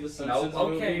 Did you see the No, Simpsons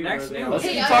okay, movie? next where they news. Let's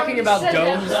Hey, keep I talking already about said that.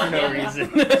 domes for no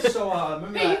reason. So,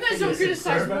 remember Hey, you that guys don't Phineas and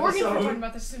criticize Ferb Morgan for episode? talking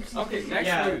about the Simpsons. Okay, next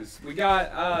Yeah. news. We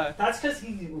got, That's because we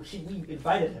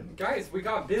invited him. guys, we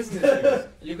got business news.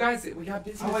 You guys, we got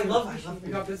business Oh, I news. love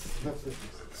We got business.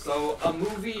 So, a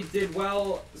movie did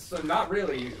well, so not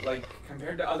really, like,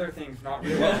 compared to other things, not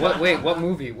really. What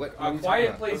movie? What A movie Quiet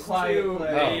talking Place A Quiet 2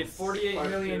 Place. made $48 Part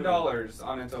million 2.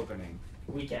 on its opening.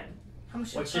 Weekend, How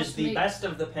much which it is cost the to make? best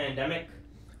of the pandemic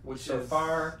Which so is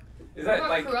far. Is that What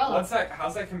like about Cruella? what's that?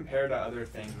 How's that compare to other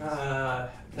things?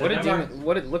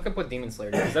 What did look up what Demon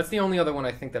Slayer did? 'Cause that's the only other one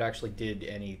I think that actually did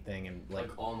anything and like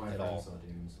all my at friends all. saw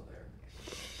Demon Slayer.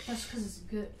 That's because it's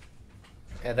good.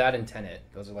 Yeah, that and Tenet.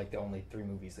 Those are like the only 3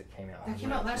 movies that came out. That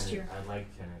came out last year. I like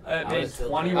Tenet. It I made was still-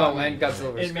 21. Oh, and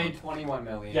Godzilla vs. It made 21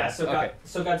 million. Yeah, so Okay.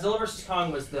 so Godzilla vs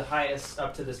Kong was the highest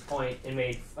up to this point. It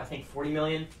made I think 40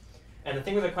 million. And the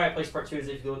thing with A Quiet Place Part 2 is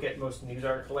if you look at most news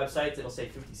article websites, it'll say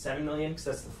 57 million because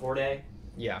that's the 4-day.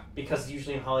 Yeah, Because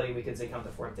usually in holiday weekends they count the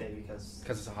 4th day because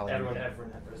because it's a holiday. everyone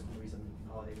has movies on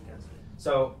holiday weekends.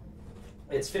 So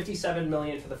it's 57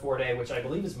 million for the 4-day, which I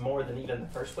believe is more than even the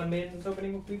first one made in its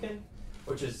opening weekend,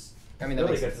 which is I mean, that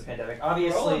really makes good sense. for the pandemic. Cruella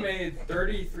Obviously, made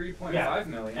 33.5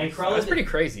 million. And Cruella That's did- pretty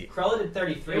crazy. Cruella did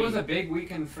 33. It was a big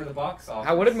weekend for the box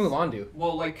office. What did Mulan do?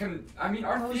 Well, like, I mean,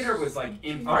 our theater was like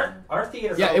in our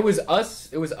theater. Yeah, felt- it was us.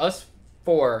 It was us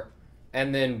 4,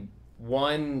 and then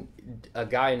a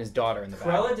guy and his daughter in the back.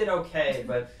 Cruella did okay,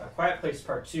 but A Quiet Place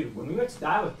Part 2, when we went to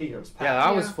that theater, it was packed. Yeah,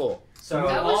 that was Yeah. full. So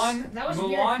That was- Mulan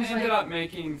weird, 'cause, ended like- up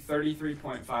making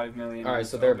 33.5 million. All right, in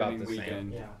so its they're about opening the same.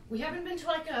 weekend. yeah, We haven't been to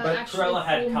like a. but actually Cruella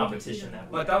had full movie competition theater. that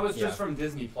week. But that was Yeah. just from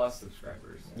Disney Plus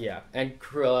subscribers. Yeah, and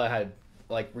Cruella had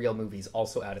like real movies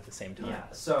also out at the same time. Yeah,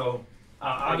 so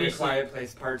Like A obviously Quiet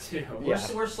Place Part 2. Yeah.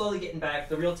 we're slowly getting back.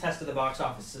 The real test of the box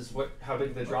office is how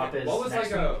big the drop is. What was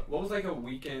next like a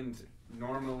weekend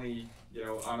normally,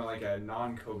 on like a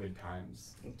non-COVID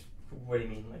times? week. What do you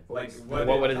mean? Like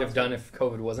What would it have done if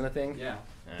COVID wasn't a thing? Yeah.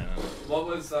 I don't know. What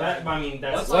was That, I mean,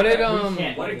 that's what's What like did, a- we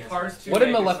can't what do did this. Cars 2 What did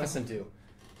make or Maleficent do?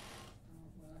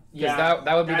 Yeah,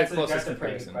 that would be the that's closest that's a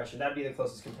pretty good comparison. question. That'd be the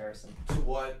closest comparison To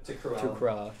what? to Cruella. To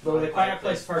Cruella. But with A Quiet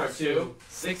Place Part 2,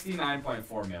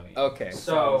 69.4 million. Okay.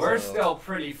 So- We're still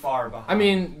pretty far behind. I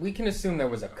mean, we can assume there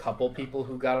was a couple people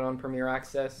who got it on Premiere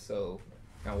Access, so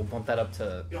we'll bump that up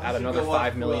to add another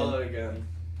 5 million. Cruella again.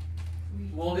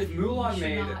 well, if Mulan should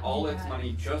made not all do its that.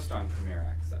 money just on Premiere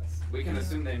Access, we can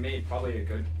assume they made probably a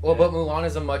good. Well, but Mulan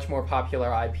is a much more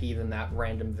popular IP than that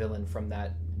random villain from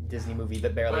that Disney movie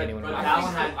that barely anyone But watched. that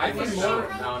one had. I think was more-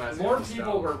 that one has More good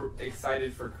people stuff. were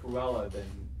excited for Cruella than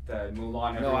the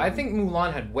Mulan. No, Everyone- I think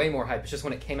Mulan had way more hype. It's just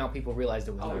when it came out, people realized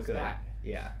it was Oh, not it's good. bad.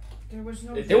 Yeah, There was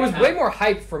no. It there was didn't way have- more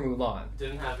hype for Mulan.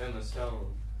 Didn't have Emma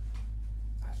Stone.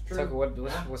 That's true. Tucker,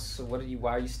 what are you?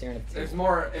 Why are you staring at the There's table?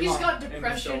 more. He's Emma- got Emma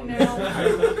depression Stone.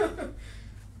 now.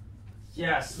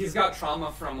 yes, He's got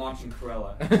trauma from watching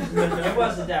Cruella. it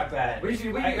wasn't that bad. We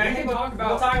can think talk about.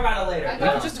 We'll talk about it later. I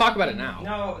No, just talk about it now.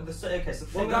 No, okay. So the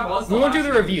Well, thing that about- was We won't do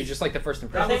last the review, just like the first That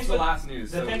impression. The was things the with- last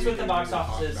news. the so things we with the can box talk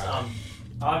office is about it.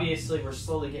 obviously we're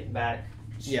slowly getting back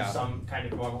to Yeah. some kind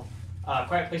of normal.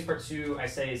 Quiet Place Part 2, I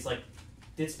say, is like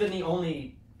it's been the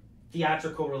only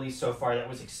theatrical release so far that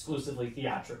was exclusively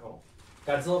theatrical.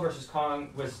 Godzilla vs. Kong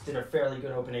did a fairly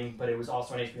good opening, but it was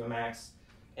also on HBO Max,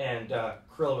 and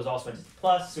Cruella was also on Disney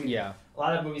Plus. So Yeah. a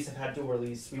lot of movies have had dual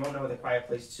release. We won't know The Quiet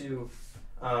Place 2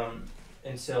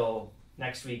 until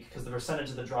next week because the percentage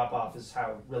of the drop off is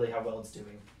how well it's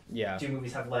doing. Yeah. Do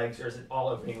movies have legs, or is it all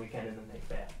opening weekend and then they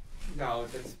fail? No,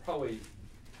 it's probably.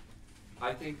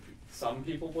 I think some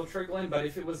people will trickle in, but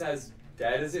if it was as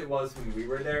dead as it was when we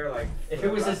were there, like If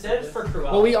it was as dead for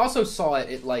Cruella, Well, we also saw it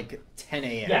at like 10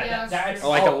 a.m. yeah, that's Or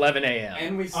like 11 a.m.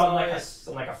 and we on saw like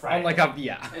it, a Friday. On like a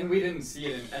yeah. and we didn't see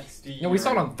it in XD. No, we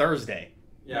saw it on Thursday.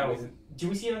 Yeah, No. Did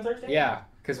we see it on Thursday? Yeah,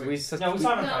 because Wait. we No, we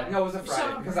saw it on No. Friday. no, it was a We saw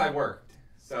Friday it on because I Friday. worked,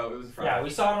 so it was a Friday. Yeah, we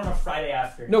saw it on a Friday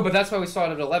afternoon. No, but that's why we saw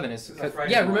it at 11. Is It was a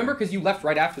Friday yeah, morning. remember because you left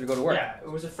right after to go to work. Yeah, it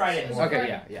was a Friday It was morning. Okay,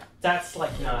 Friday. yeah. That's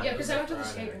like not. Yeah, because I went to the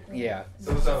Friday. skate rink. Yeah.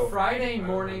 So it was So- a Friday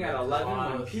morning at 11 I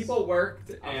when was- people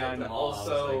worked, I was at and the mall, I was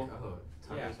also like, oh,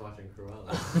 Tanya's watching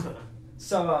Cruella.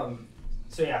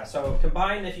 So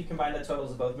combined, if you combine the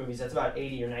totals of both movies, that's about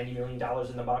 $80 or $90 million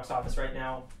in the box office right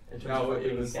now. In terms of no, it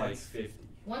opening was like weekends. 50.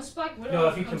 Once Black Widow No,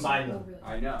 if you comes combine out, them.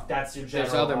 I know. That's your There's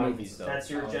general. other audience. movies, though. That's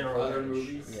your Oh, general. other range.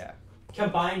 movies. Yeah.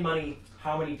 Combined money,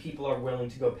 how many people are willing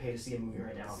to go pay to see a movie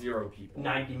right now? 0 people.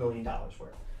 $90 million worth.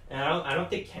 And I don't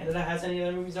think Canada has any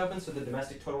other movies open, so the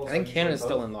domestic totals. I think are usually Canada's both.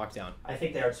 still in lockdown. I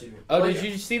think they are too. Oh, Like, did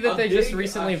you see that a they just big,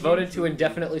 recently huge voted to movie.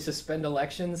 indefinitely suspend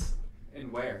elections?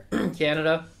 And where?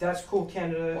 Canada. That's cool,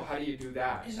 Canada. Well, how do you do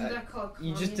that? Isn't that called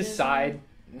You just communism? decide.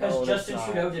 Because No, that's Justin not.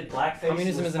 Trudeau did blackface. Communism and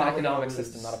is an was probably economic gonna lose.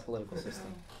 system, not a political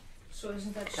system. So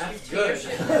isn't that That's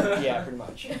dictatorship? good. Yeah, pretty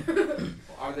much.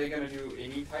 Are they going to do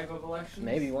any type of election?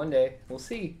 Maybe one day. We'll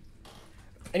see.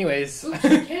 Anyways. Oops, the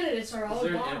candidates are Is all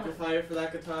there an gone. amplifier for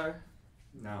that guitar?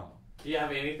 No. Do you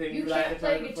have anything You for that can't guitar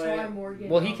play to guitar, play? Morgan.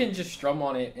 Well, he can just strum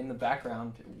on it in the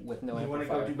background with no You want to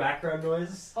amplifier. go do background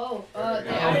noise? Oh, We're they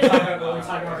good. We're added.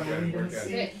 talking about the movie you We're didn't good.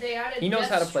 see. They added. He knows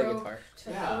how to play Deathstroke guitar. to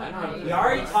Yeah, I know how to Fortnite. play We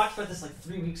already guitar. talked about this like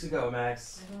 3 weeks ago,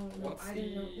 Max. I don't know. What's I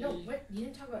didn't know. the- No, what? You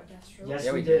didn't talk about Deathstroke. Yes,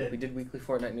 Yeah, we we did. We did weekly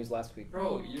Fortnite news last week.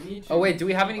 Bro, you need to. Oh wait, do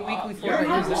we have any weekly you're Fortnite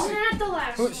I news this wasn't week? at the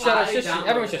last Who, one. shut up, I shush, downloaded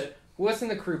everyone shush. it. What's in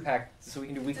the crew pack so we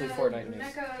can do weekly The Fortnite news?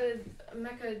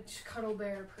 Mecha cuddle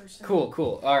bear person.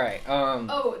 Cool. All right.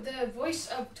 Oh, the voice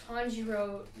of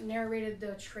Tanjiro narrated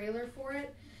the trailer for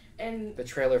it, and The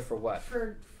trailer for what?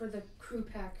 for the crew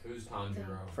pack. Who's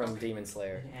Tanjiro? From Demon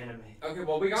Slayer. An anime. Okay,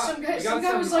 well, we got Some guy, we got some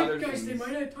guy was like, other guys, they things.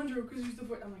 might have Tanjiro because he's the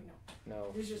voice. I'm like, no.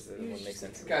 No, It's just- that it's wouldn't make just-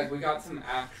 sense. Guys, we got some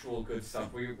actual good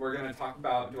stuff. We're going to talk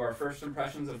about, do our first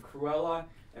impressions of Cruella,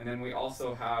 and then we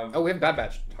also have... Oh, we have Bad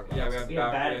Batch to talk about. Yeah, we have We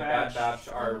have Bad Bad Batch.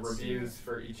 Batch, our Let's see. reviews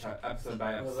for each episode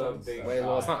by Well, episode. big Wait,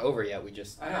 well, it's not over yet. We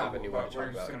just I have a know, new one but to we're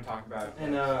talk just about. going to talk about it.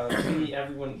 And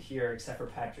everyone here except for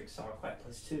Patrick saw Quiet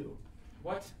Place 2.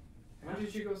 What? When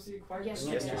did you go see Quiet Yes,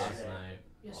 Place? Yesterday. Last night.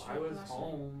 Yes, Well, I was last night.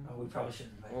 home. Oh, we probably should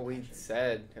invite Well, we Patrick.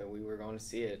 said we were going to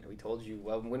see it. We told you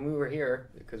well when we were here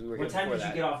because we were here What time before did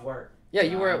that. you get off work? Yeah,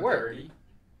 you were at work. 9:30.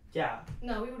 Yeah.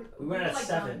 No, We went were at like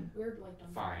 7. Done. We were like done.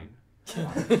 Fine.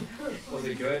 Was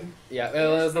it good? Yeah, it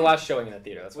was the last showing in the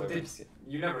theater. That's why Well, we went did- to see it.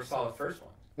 You never saw the first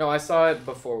one. No, I saw it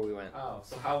before we went. Oh,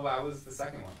 so how was the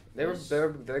second one? They're It's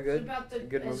good. About the,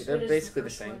 Good as movie. good They're as basically the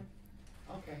first same. one.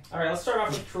 Okay. All right, let's start off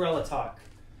with Cruella talk.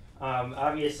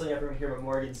 Obviously, everyone here but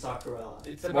Morgan saw Cruella.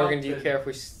 It's about Morgan, do you the- care if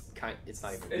we? It's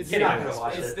not even. It's, You're not gonna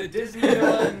watch it's it. the Disney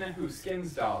villain who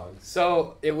skins dogs.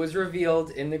 So it was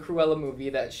revealed in the Cruella movie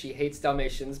that she hates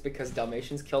Dalmatians because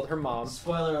Dalmatians killed her mom.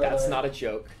 Spoiler That's alert. not a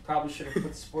joke. Probably should have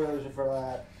put spoilers for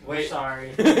that. Wait.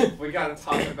 Sorry. We gotta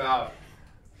talk about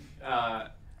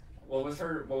what was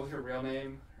her real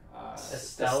name?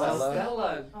 Estella?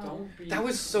 Stella, don't be. That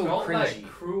was so don't cringy. Let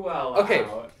Cruella Okay.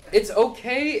 out. It's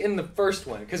okay in the first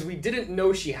one because we didn't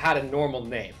know she had a normal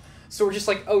name. So we're just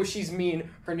like, oh, she's mean.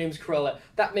 Her name's Cruella.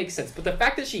 That makes sense. But the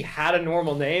fact that she had a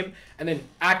normal name and then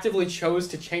actively chose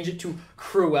to change it to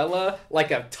Cruella,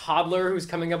 like a toddler who's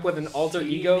coming up with an alter She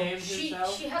ego. named She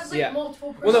herself? has like Yeah.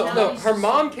 multiple Well, no, personalities. her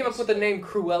mom came up with the name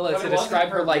Cruella But to it wasn't describe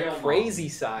her her like real mom. crazy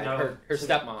side. No. Her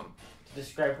stepmom. To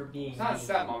describe her being It's not mean.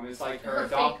 stepmom. It's like her Her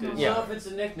fake adopted. mom. Yeah. So if it's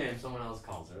a nickname someone else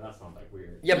calls her, that's not like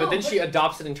weird. Yeah, but No, then but- she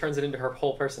adopts it and turns it into her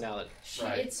whole personality. She,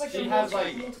 Right. It's like She a has, multi-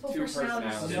 like, multiple two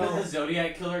personalities. personalities. Didn't the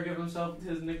Zodiac Killer give himself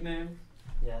his nickname?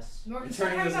 Yes. Morgan, You're stop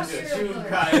turning talking this about into a serial true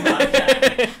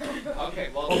killers. crime podcast. Okay,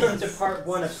 well. Welcome to part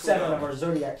 1 of 7 of our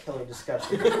Zodiac Killer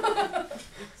discussion.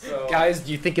 So, Guys,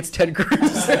 do you think it's Ted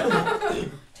Cruz?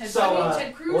 Ted So, Bundy,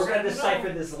 Ted Cruz, we're I going to don't decipher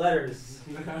know. this letters.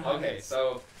 Okay,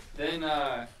 so then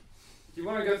Do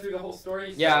you want to go through the whole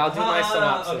story? Yeah, I'll do my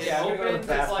synopsis. Okay, I'm gonna go to the It's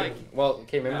bathroom. like Well,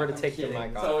 okay, remember Yeah, to take I'm your kidding.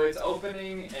 mic off. so it's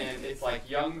opening and it's like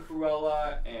young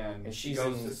Cruella and And she she's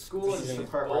goes in- to school and she's in she's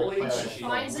the part where bullied. Cruella and she's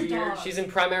finds a weird. dog. She's in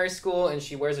primary school and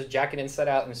she wears a jacket inside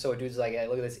out, and so a dude's like, hey,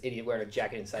 look at this idiot wearing a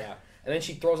jacket inside out. And then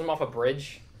she throws him off a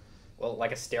bridge, well,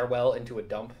 like a stairwell into a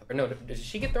dump. Or no, does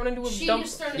she get thrown into a She dump?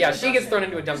 gets thrown into Yeah, a she dump. gets thrown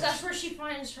into a dump. 'Cause that's where she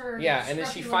finds her. Yeah, and then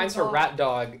she scruffy finds her little rat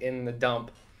dog in the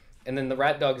dump, and then the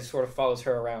rat dog sort of follows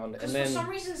her around, Because and then for some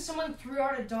reason, someone threw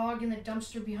out a dog in the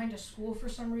dumpster behind a school for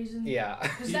some reason. yeah,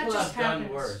 Because that People just have done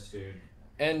happens. worse, dude.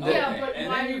 and Okay, Yeah, but and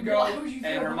why- then you go, why would you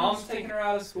and throw her her mom's out? taking her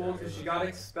out of school because she got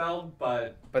expelled,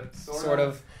 but sort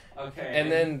of, okay.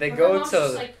 and then they But her go mom's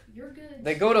just to like, you're good.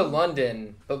 they go to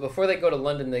London, but before they go to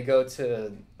London, they go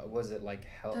to was it like The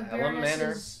Helm Manor?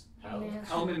 Baroness's Hell- mansion.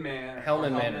 Hellman Manor. Hellman or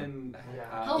Manor.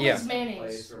 Hellman's Yeah. mayonnaise.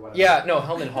 Place or whatever. Yeah, no,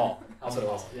 Hellman Hall. That's what it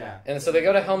Hellman was. Hall, yeah. And so they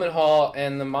go to Hellman Hall,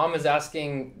 and the mom is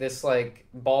asking this like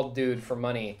bald dude for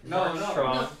money. No, no.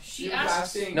 Strong. No, She she was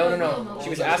asks. asking- No, no, the real no. mother. She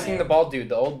was Okay. asking the bald dude.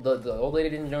 The old lady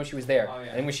didn't know she was there. Oh,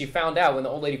 yeah. And when she found out, when the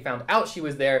old lady found out she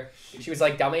was there, she was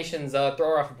like, "Dalmatians, throw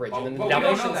her off a bridge." Oh, And then but the we don't know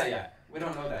Dalmatians. that yet. We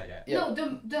don't know that yet. Yeah.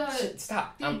 No, the Shit,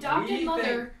 stop. the adopted we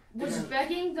mother was think-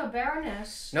 begging the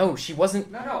Baroness. No, she wasn't.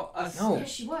 No. No. Yes,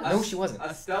 she was. No, she wasn't.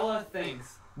 Estella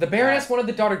thinks. The Baroness wanted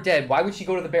the daughter dead. Why would she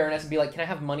go to the Baroness and be like, "Can I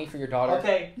have money for your daughter?"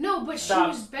 Okay, No, but stop. she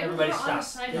was begging Everybody her on the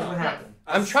stop. side Here's of what the happened.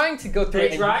 I'm trying to go through They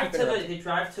it. and you drive keep to the interrupting. they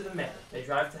drive to the manor. They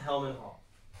drive to Hellman Hall,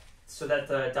 so that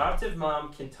the adoptive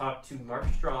mom can talk to Mark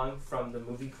Strong from the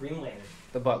movie Green Lantern,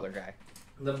 the butler guy.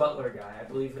 the butler guy. I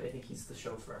think he's the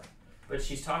chauffeur. But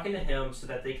she's talking to him so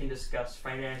that they can discuss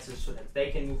finances, so that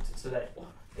they can move to, so that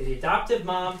the adoptive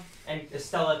mom and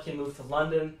Estella can move to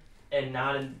London and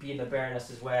not be in the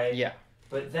Baroness's way. Yeah.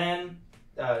 But then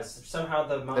somehow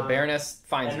the mom The Baroness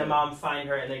finds and her. the mom find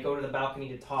her, and they go to the balcony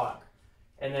to talk.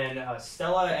 And then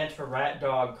Stella and her rat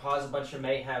dog cause a bunch of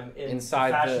mayhem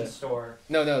Inside the fashion the store.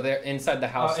 No, they're inside the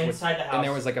house. with- Inside the house. And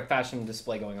there was like a fashion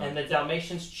display going on. And the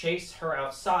Dalmatians chase her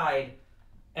outside,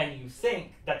 and you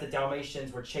think that the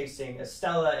Dalmatians were chasing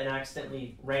Estella and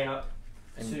accidentally ran up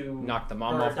And to knocked the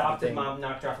mom her off the adopted thing. mom,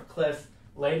 knocked her off a cliff.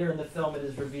 Later in the film, it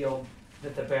is revealed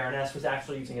that the Baroness was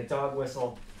actually using a dog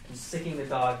whistle and sticking the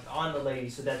dog on the lady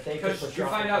so that they could Because push you her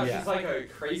off find the out cliff. Yeah. she's like a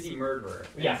crazy murderer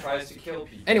and Yeah. tries to kill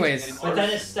people. Anyways. And But then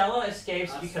arson. Estella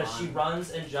escapes That's because she fine.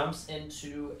 runs and jumps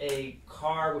into a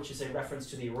car, which is a reference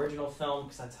to the original film,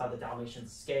 because that's how the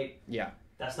Dalmatians escape. Yeah.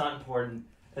 That's not important.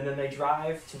 And then they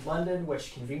drive to London,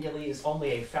 which conveniently is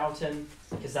only a fountain,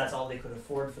 because that's all they could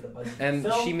afford for the budget And of the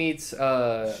film. she meets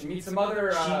She meets some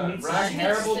other She meets- rag She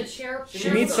terrible, meets the She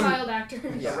meets some- child actor.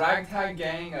 the ragtag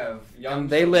gang of young. and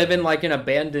they live in like an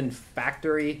abandoned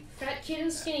factory. Fat kid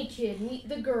and skinny kid meet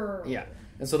the girl. Yeah.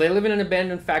 And so they live in an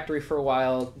abandoned factory for a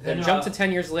while. Then Then, jump to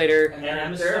 10 years later. And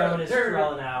Emma Stone is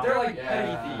Cruella now. They're like Yeah.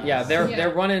 petty thieves. Yeah, they're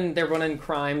Yeah. running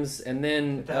crimes, and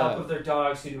then With the help of their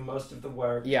dogs who do most of the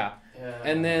work. yeah, Yeah.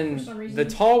 and then For some reason. the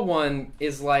tall one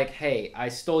is like, "Hey, I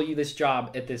stole you this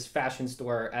job at this fashion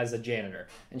store as a janitor,"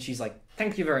 and she's like,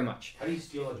 "Thank you very much. How do you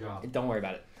steal a job? Don't worry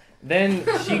about it." Then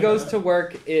she goes to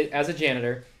work as a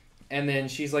janitor, and then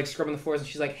she's like scrubbing the floors, and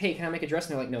she's like, "Hey, can I make a dress?"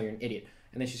 And they're like, "No, you're an idiot."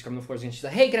 And then she's scrubbing the floors, and she's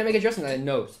like, "Hey, can I make a dress?" And they're like,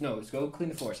 "No, just go clean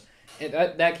the floors." And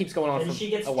that keeps going on And for she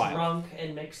gets a while. drunk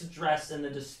and makes a dress in the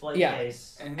display Yeah.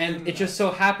 case. And it just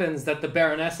so happens that the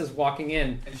Baroness is walking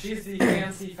in. And she's the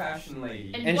fancy fashion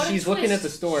lady. And what a she's looking at twist, the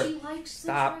store. She likes the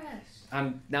Stop. dress.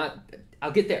 I'm not.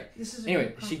 I'll get there. This is a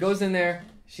Anyway, good she goes in there.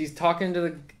 She's talking to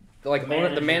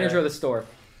the manager of the store,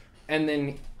 and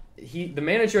then the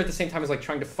manager at the same time is like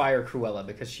trying to fire Cruella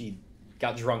because she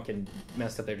got drunk and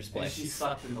messed up their display. And she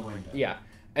slept in the window. Yeah,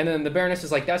 and then the Baroness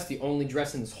is like, "That's the only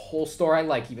dress in this whole store I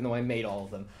like, even though I made all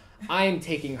of them. I am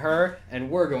taking her,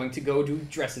 and we're going to go do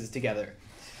dresses together."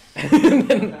 And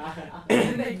then-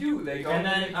 And they do. They go. And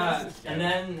then, make dresses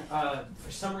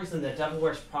for some reason, the Devil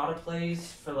Wears Prada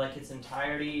plays for like its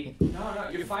entirety. No.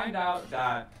 You find out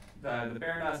that the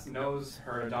Baroness knows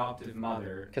her adoptive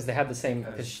mother. Because they had the same.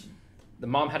 Because the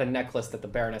mom had a necklace that the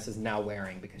Baroness is now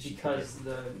wearing because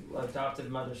The adoptive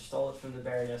mother stole it from the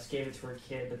Baroness, gave it to her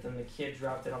kid, but then the kid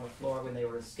dropped it on the floor when they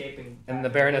were escaping. and back the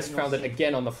to Baroness original found it scene.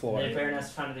 again on the floor. And the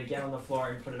Baroness found it again on the floor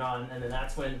and put it on, and then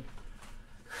that's when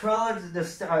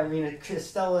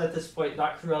Estella at this point,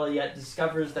 not Cruella yet,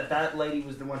 discovers that lady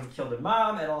was the one who killed her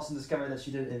mom, and also discovered that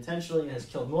she did it intentionally and has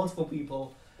killed multiple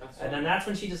people. And then that's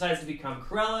when she decides to become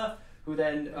Cruella, who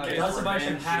then Okay, does a bunch of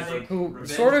revenge. havoc. Who Revenge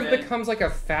sort of bed. becomes like a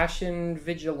fashion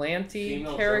vigilante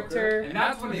Female character. And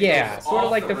that's when it Yeah, goes sort of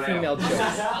off like the rails. female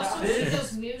Joker. Also, she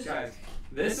does music. Guys,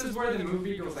 This is where the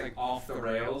movie goes like off the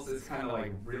rails. It's kind of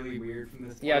like really weird from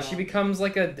this. Yeah, point she on. becomes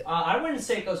like a I wouldn't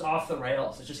say it goes off the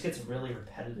rails. It just gets really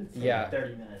repetitive for Yeah.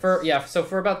 30 minutes. So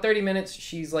for about 30 minutes,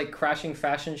 she's like crashing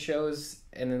fashion shows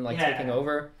and then like Yeah. taking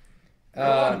over. There are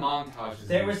a lot of montages.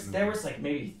 There was like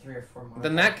maybe 3 or 4 more.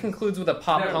 Then that concludes with a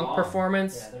pop They're punk long.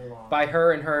 performance Yeah, they're long. by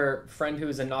her and her friend who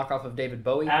is a knockoff of David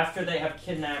Bowie. After they have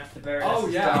kidnapped the Baroness. Oh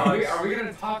yeah, dogs. are we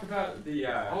gonna talk about the?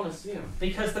 I want to see him.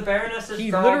 Because the Baroness's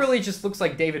He dogs... literally just looks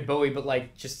like David Bowie, but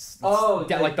like just like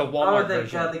the Walmart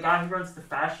version. the guy who runs the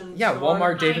fashion Yeah, store?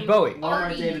 Walmart David Bowie. Walmart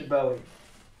Artie. David Bowie.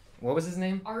 What was his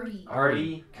name? Artie.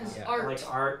 Artie. Because Yeah. art. Like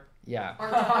art. Yeah,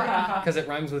 Art. because it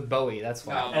rhymes with Bowie. That's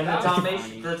why. No. And That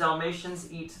was the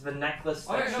Dalmatians eat the necklace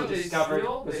Oh, that yeah, no, she they discovered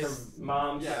steal- was they her s-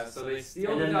 mom's. Yeah, so they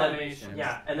steal And the then Dalmatians.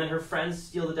 Yeah, and then her friends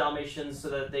steal the Dalmatians so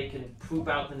that they can poop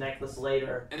out the necklace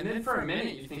later. And then for a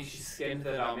minute you think she skinned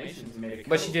the Dalmatians and made a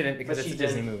But she coat. didn't because it's a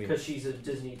Disney movie. Because she's a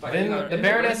Disney. But Then in the in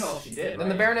Baroness- original, she did, Then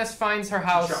the right? Baroness finds her tried.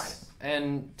 house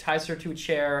and ties her to a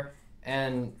chair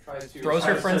and Tries to throws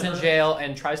her tries friends to- in jail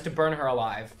and tries to burn her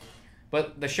alive.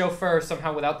 But the chauffeur,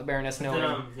 somehow without the Baroness knowing,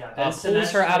 Then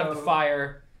pulls her out of the Sinestro-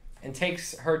 fire and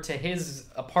takes her to his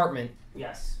apartment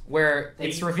Yes. where They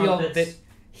it's eat revealed crumpets. that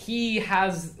he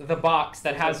has the box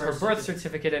that With has the her birth birth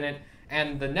certificate in it,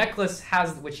 and the necklace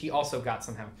has, which he also got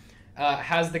somehow,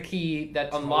 has the key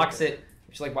that unlocks it.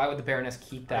 Which is like, why would the Baroness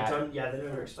keep that? They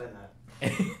never explain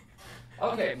that.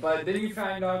 Okay, but then you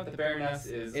find out the Baroness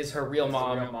Is her real is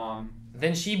mom. The real mom.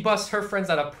 Then she busts her friends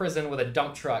out of prison with a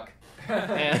dump truck,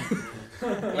 and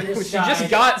In she disguise.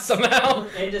 just got somehow.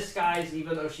 In disguise,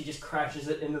 even though she just crashes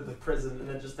it into the prison, and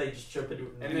then they just jump into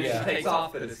it. And then Yeah. she takes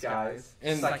off the disguise.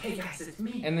 And- She's like, hey guys, it's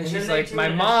me. And then And she's then they like, do "My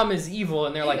it- mom is evil,"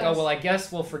 and they're Hey, like, "Oh guys. well, I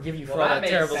guess we'll forgive you for Well, all that that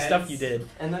makes terrible stuff sense. you did."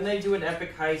 And then they do an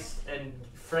epic heist and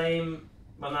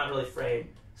not really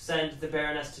send the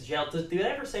Baroness to jail. Do they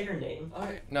ever say her name?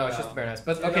 No, it's just the Baroness.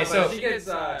 But Yeah, okay, no, so she gets.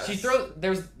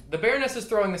 the Baroness is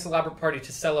throwing this elaborate party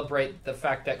to celebrate the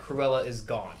fact that Cruella is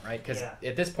gone, right? Because Yeah.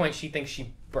 at this point she thinks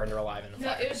she burned her alive in the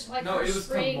No, fire. it was like No, her it was to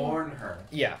spring. mourn her.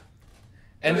 Yeah,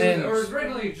 and it then was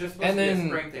originally just supposed and to be then a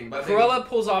spring thing, but Cruella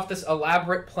pulls off this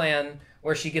elaborate plan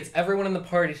where she gets everyone in the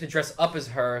party to dress up as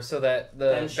her, so that the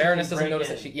Then she Baroness can doesn't break notice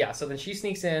in. that she. Yeah, so then she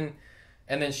sneaks in,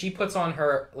 and then she puts on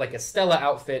her like Estella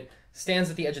outfit, stands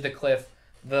at the edge of the cliff.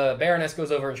 The Baroness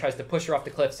goes over and tries to push her off the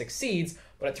cliff, succeeds,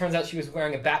 but it turns out she was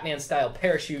wearing a Batman-style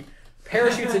parachute,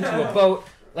 parachutes into a boat,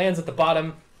 lands at the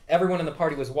bottom. Everyone in the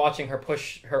party was watching her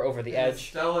push her over the edge,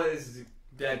 Stella is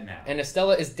dead now, and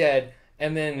Estella is dead.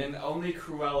 And then and only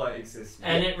Cruella exists now.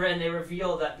 And they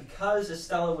reveal that because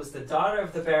Estella was the daughter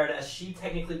of the Baroness, she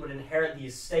technically would inherit the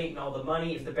estate and all the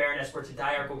money if the Baroness were to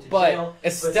die or go to But jail.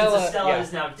 Estella- but since Estella yeah.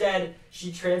 is now dead,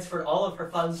 she transferred all of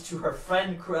her funds to her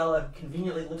friend Cruella,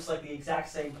 conveniently looks like the exact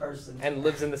same person, and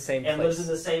lives in the same and place, lives in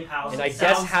the same house. and I and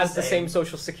guess sounds has the same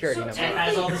social security So- number. and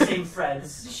has all the same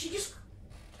friends. Did she just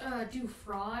do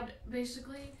fraud,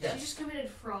 basically? Yes. She just committed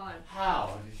fraud.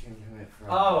 How did she do it for?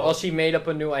 Oh. Well, she made up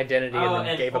a new identity and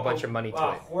then gave a bunch of money to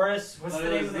it. Horace, what's the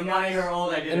name of the guy? her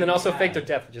old identity. And then also faked her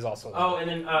death, which is also. Oh, and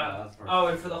then that's perfect.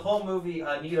 and for the whole movie,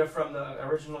 Nita from the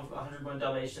original 101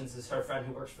 Dalmatians is her friend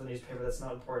who works for the newspaper. That's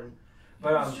not important. It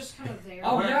But was just kind of there.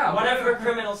 Oh, yeah. one of her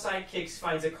criminal sidekicks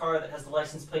finds a car that has the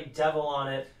license plate Devil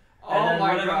on it, oh and then my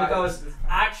one of them god, goes,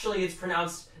 actually it's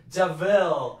pronounced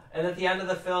Deville. And at the end of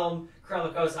the film,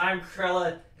 Cruella goes, I'm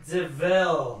Cruella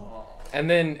Deville. And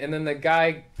then the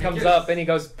guy comes Because- up and he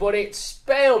goes, "But it's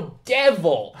spelled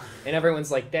devil," and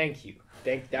everyone's like, "Thank you,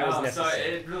 that was So necessary."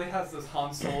 it really has those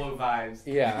Han Solo vibes.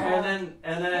 Yeah. And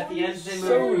then at the end they move.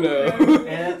 Solo. And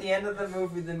at the end of the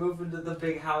movie, they move into the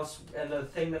big house, and the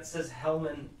thing that says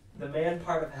Hellman, the man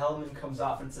part of Hellman comes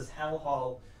off and says Hell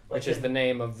Hall, Which is the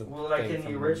name of the like thing in the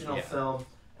from- original yeah. film.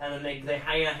 And then they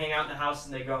hang out in the house,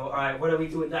 and they go, all right, what are we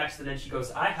doing next? And then she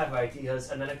goes, I have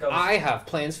ideas. And then it goes, I have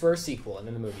plans for a sequel, and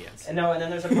then the movie ends. and then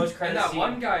there's a post And credit that scene.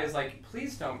 one guy is like,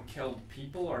 please don't kill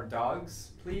people or dogs,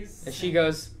 please. And she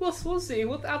goes, "We'll see.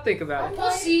 I'll think about it."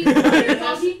 We'll see.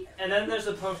 And then there's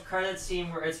a post-credit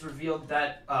scene where it's revealed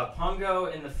that Pongo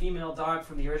and the female dog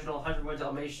from the original 101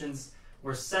 Dalmatians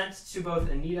were sent to both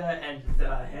Anita and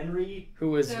Henry,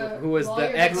 Who was The the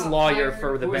lawyer ex-lawyer got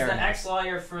for the who was the Baroness?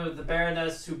 ex-lawyer for the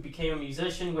Baroness, who became a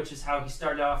musician, which is how he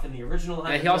started off in the original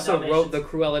 101 And he also Dalmatians, wrote the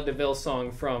Cruella de Vil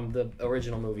song from the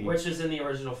original movie. which is in the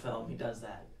original film. He does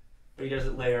that, but he does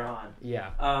it later on.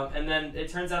 Yeah. And then it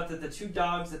turns out that the two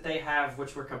dogs that they have,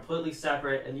 which were completely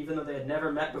separate, and even though they had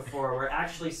never met before, were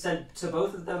actually sent to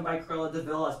both of them by Cruella de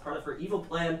Vil as part of her evil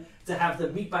plan to have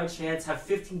them meet by chance, have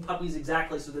 15 puppies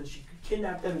exactly, so that she could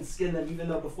kidnap them and skin them, even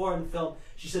though before in the film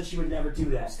she said she would never do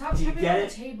that. Stop do you tapping get on it?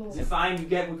 the table. Is it fine?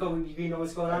 You know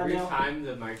what's going on Every now? time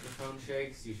the microphone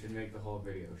shakes, you should make the whole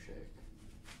video shake.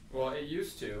 Well, it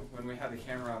used to when we had the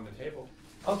camera on the table.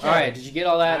 Okay. All right, did you get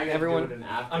all Now that, I gotta everyone? do it in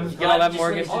after. I'm You glad get all that, you just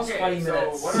Morgan? wasted Okay, 20 so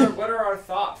minutes. what are our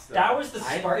thoughts? Then? That was the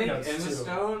I Spark think Notes Emma too.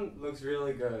 Stone looks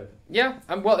really good. Yeah,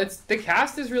 well, the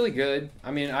cast is really good. I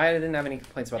mean, I didn't have any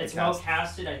complaints about It's the well cast.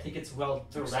 casted. I think it's well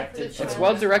Except for directed. the It's child.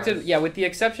 well directed, yeah, with the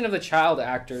exception of the child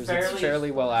actors. It's Fairly-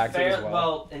 fairly well acted as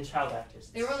well. And child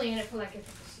actors. They were only in it for like a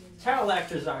couple scenes. Child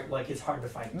actors are like it's hard to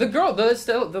find. The girl,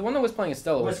 the one that was playing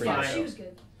Estella was Was pretty fine. good. She was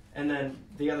good. And then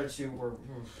the other two were.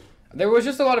 There was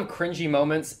just a lot of cringy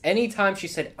moments. Anytime she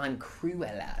said "I'm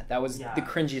Cruella," that was Yeah. the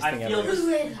cringiest I thing feel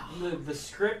ever. the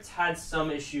script had some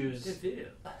issues.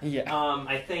 Yeah.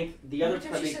 I think the other Every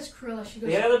time she says Cruella, she goes.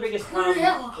 the other biggest problem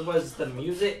Cruella. was the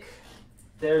music.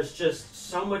 There's just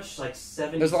so much like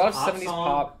 70s. There's a lot of pop 70s song,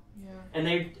 pop. Yeah.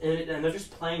 and they're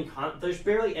just playing. There's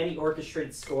barely any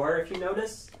orchestrated score if you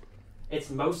notice. It's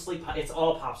mostly it's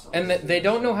all pop songs. And they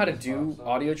don't know how to do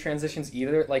audio transitions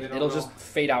either. Like, They don't it'll know. just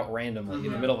fade out randomly in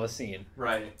the Mhm. middle of a scene.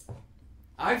 Right.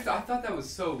 I thought that was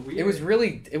so weird.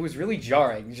 It was really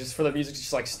jarring just for the music to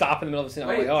just like stop in the middle of the scene. I'm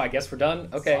Wait. like, oh, I guess we're done.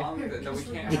 Okay. Song that we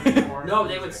can't have anymore. no,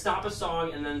 they would stop a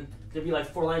song and then there'd be like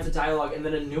 4 lines of dialogue and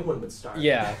then a new one would start.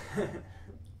 Yeah.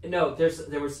 No,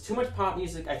 there was too much pop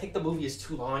music. I think the movie is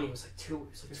too long. It was like two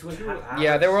and a half hours.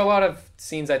 Yeah, there were a lot of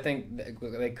scenes I think that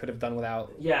they could have done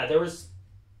without. Yeah, there was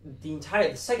the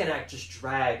second act just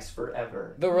drags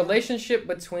forever. The relationship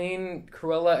between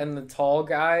Cruella and the tall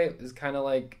guy is kind of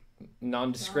like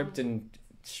nondescript and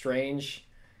strange.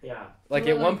 Yeah. Like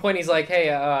at one point he's like, "Hey,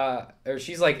 or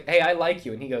she's like, "Hey, I like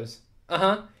you," and he goes,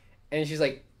 "Uh-huh," and she's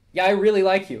like, "Yeah, I really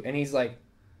like you," and he's like,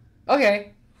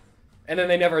 "Okay," and then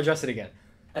they never address it again.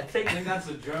 I think I think that's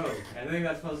a joke. I think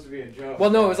that's supposed to be a joke. Well,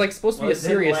 no, it was like supposed to be Well, a it didn't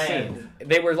serious land. scene.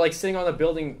 They were like sitting on the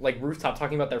building like rooftop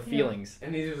talking about their Yeah. feelings.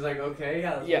 And he was like, okay,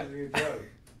 yeah, that's Yeah. supposed to be a joke.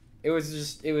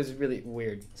 It was really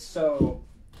weird. so.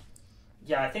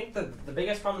 Yeah, I think the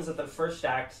biggest problem is that the first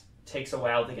act takes a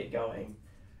while to get going,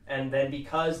 and then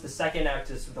because the second act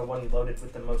is the one loaded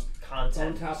with the most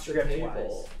content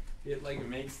script-wise. It like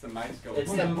makes the mics go. It's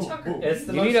boom, the- boom, boom. it's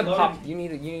the You most need a loaded- pop. You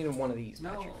need one of these.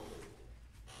 No. Patrick.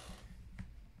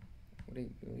 What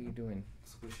are you doing?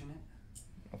 Squishing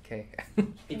it. Okay.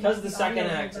 Because the second I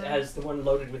know act that. has the one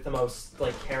loaded with the most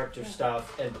like character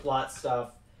stuff and plot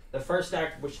stuff. The first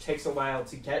act, which takes a while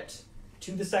to get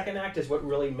to the second act, is what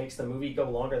really makes the movie go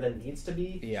longer than it needs to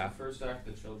be. Yeah. The first act,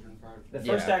 the children part. The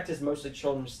first Yeah. act is mostly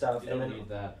children's stuff, You and don't then need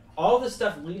that. all the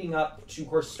stuff leading up to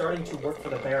her starting to work for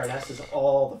the Baroness is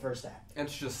all the first act.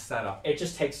 It's just set up. It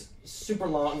just takes super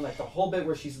long, like the whole bit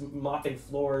where she's mopping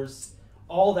floors.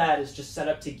 All that is just set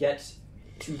up to get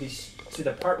to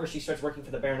the part where she starts working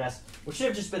for the Baroness, which should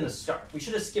have just been the start. We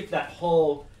should have skipped that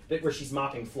whole bit where she's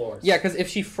mopping floors. Yeah, because if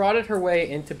she frauded her way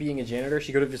into being a janitor,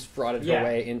 she could have just frauded Yeah. her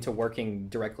way into working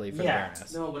directly for the Yeah.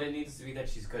 Baroness. No, but it needs to be that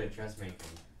she's good at dressmaking.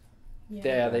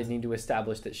 Yeah, they need to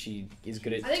establish that she is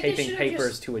good at I think they taping should've papers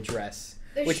just- to a dress.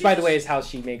 They Which, should by the way, just- is how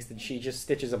she makes that. She just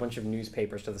stitches a bunch of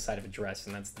newspapers to the side of a dress,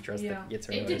 and that's the dress Yeah. that gets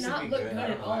her It did noticed. not look good I at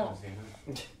don't know why I all. haven't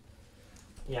seen it.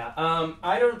 Yeah.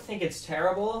 I don't think it's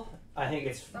terrible. I think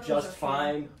it's That was just okay.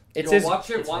 fine. It's You'll as watch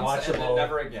it it's once and then watchable.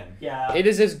 never again. Yeah. it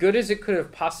is as good as it could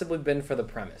have possibly been for the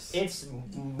premise, It's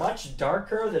much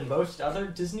darker than most other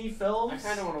Disney films. I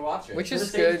kind of want to watch it. which For is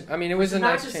the same- good. I mean, it was a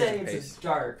not nice to change say of it's pace.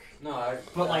 dark, No, I,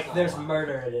 but like that's there's not a lot.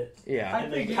 murder in it. Yeah, I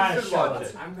And think they you kinda should show watch it.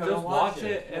 it. I'm gonna Just watch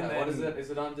it and Yeah, what is then- it? Is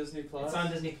it on Disney Plus? It's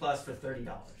on Disney Plus for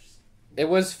 $30. it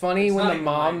was funny It's when not the even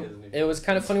mom. my Disney. It was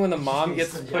kind of funny when the mom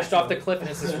gets Yeah, pushed off the totally. cliff, and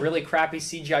it's this really crappy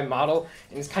CGI model,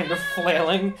 and he's kind of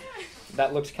flailing.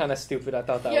 That looked kind of stupid. I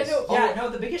thought that Yeah, was. no, Yeah, no.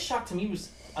 The biggest shock to me was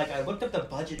like I looked up the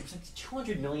budget. It was like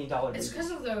 $200 million. It's movie.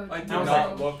 because of the. Like, I do was not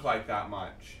like- look like that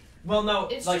much. Well, no,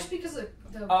 It's like just because of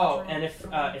the. oh, and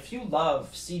if you love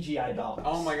CGI dogs,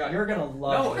 Oh my God. you're gonna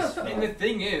love this No, film. and the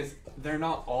thing is, they're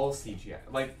not all CGI.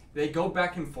 Like, they go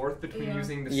back and forth between Yeah.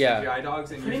 using the Yeah. CGI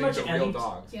dogs and Pretty using much the real any-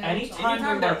 dogs. Yeah, Anytime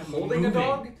Anytime they're they're holding moving, a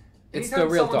dog, It's anytime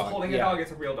the real someone's dog, holding yeah. a dog,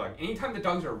 it's a real dog. Anytime the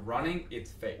dogs are running, it's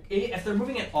fake. If they're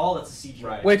moving at all, it's a CGI.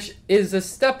 Right. Which is a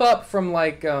step up from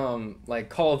like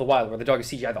Call of the Wild, where the dog is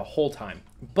CGI the whole time.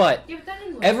 But Yeah, but that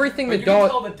didn't look everything But the you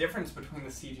dog, can tell the difference between the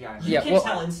CGI and You Yeah, can well-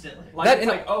 tell instantly. like, that it's in-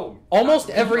 like, oh, almost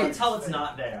that's every- You can tell it's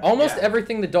not there. almost Yeah.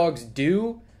 everything the dogs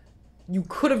do, you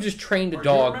could have just trained a Or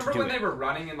dog do you to remember do when it. they were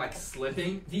running and like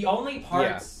slipping? The only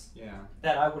parts Yeah.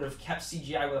 that I would have kept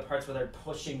CGI were the parts where they're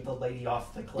pushing the lady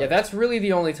off the cliff. Yeah, that's really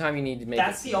the only time you need to make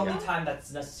That's it the only CGI. time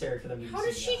that's necessary for them to use How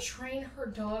does she CGI. train her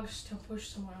dogs to push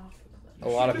someone off the cliff? A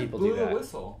lot of people do blew the that.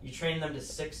 whistle. You train them to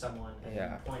sick someone and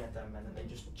Yeah. you point at them and then they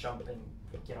just jump and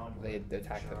get on. They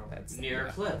attack them. That's Near a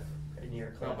yeah. cliff. Near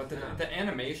a cliff. No, but the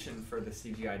animation for the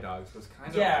CGI dogs was kind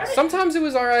of Yeah. Sometimes it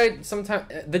was alright. Sometimes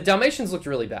the Dalmatians looked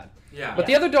really bad, yeah. but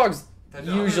the other dogs The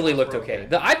usually dogs looked were okay.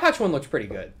 The eye patch one looked pretty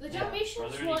good. The Yeah. Dalmatians Were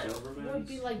there any would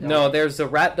be like. No, there's a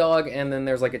rat dog, and then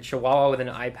there's like a Chihuahua with an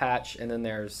eye patch, and then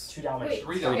there's 2 Dalmatians. Wait,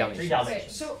 Three okay, Dalmatians. 3 Okay,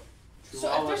 Dalmatians. so if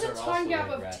Chihuahuas there's a are time also gap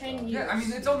like of rat 10 dogs. years. Yeah, I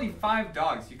mean it's only 5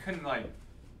 dogs. You couldn't like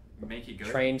make it good.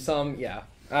 train some. Yeah,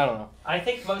 I don't know. I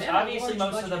think most They have a obviously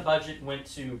large most of the budget went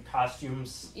to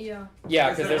costumes. Yeah.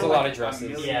 Yeah, Is because there there's a like lot of a dresses.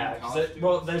 million Yeah, 'cause costumes?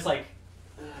 well, there's like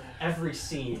every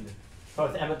scene.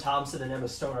 Both Emma Thompson and Emma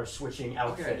Stone are switching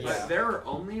outfits. Okay, Yeah. but there are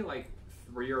only like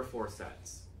 3 or 4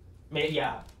 sets. Maybe,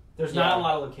 yeah. There's Yeah. not a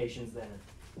lot of locations then.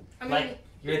 I mean, Like,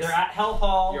 You're either It's- at Hell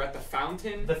Hall, You're at the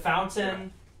fountain, the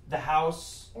fountain, the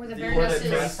house, or the the- or the Baroness's.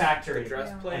 dress factory. the dress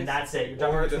Yeah. place, And that's it. You're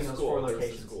jumping or between the those school. 4 There's the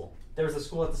locations. school. There was a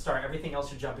school at the start. Everything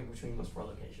else you're jumping between those 4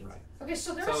 locations. Right. Okay,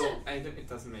 so there was So a. it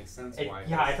doesn't make sense why.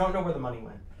 Yeah, I don't know where the money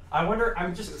went. I wonder.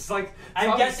 I'm just. It's like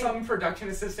I'm guessing. some production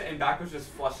assistant and back was just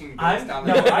flushing bills I'm down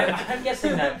no. the I'm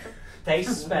guessing that they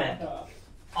spent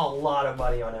a lot of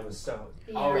money on Emma Stone.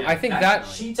 Oh, yeah. I think that.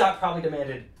 Definitely. She probably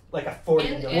demanded like a 40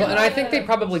 And- million. Well, and I think they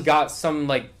probably got some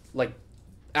like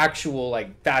actual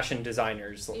like fashion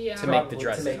designers Yeah. to make the Probably to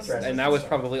dresses, make dresses and that was and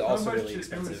probably How also much really did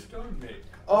expensive. Emma Stone make?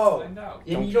 Oh. Let's find out.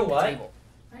 And Don't you know kick the what? table.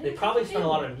 I They didn't probably think spent a they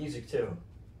lot did. on music too.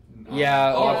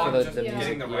 Yeah, oh, for the just yeah.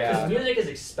 getting the Yeah. Because music is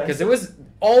expensive. Because it was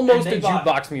almost And a they bought-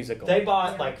 jukebox musical. They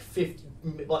bought Yeah. like 50,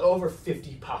 like over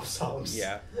 50 pop songs.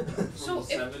 Yeah. So From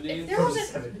the 70s? if there From was the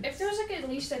a, 70s. if there was like at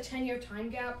least a 10-year time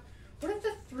gap, wouldn't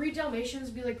the 3 Dalmatians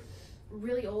be like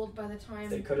really old by the time?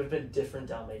 They could have been different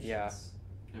Dalmatians. Yeah.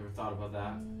 Never thought about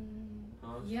that.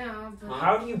 Huh? Yeah, but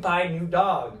How do you buy new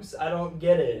dogs? I don't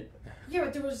get it. yeah,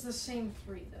 but there was the same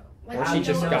 3 though. Like, Or How she do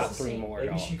just you know got it's the 3 same. more. Maybe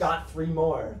dogs. she got 3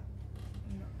 more.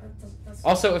 No, that's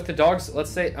Also, if the dogs, let's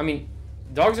say, I mean,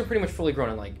 dogs are pretty much fully grown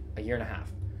in like a year and a half.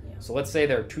 Yeah. So let's say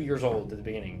they're 2 years old at the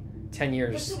beginning. 10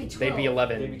 years, still be they'd be 12.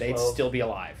 11. They'd be They'd 12. still be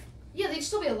alive. Yeah, they'd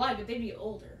still be alive, but they'd be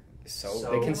older. So,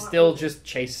 So- they can still just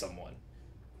chase someone.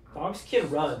 Dogs can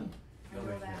run. I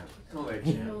know that. No, they I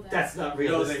can't. know that. That's not No,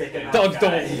 realistic. they enough, Dogs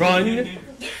guys. don't run.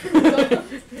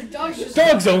 Dogs just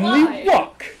Dogs fly. only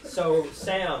walk. So,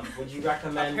 Sam, would you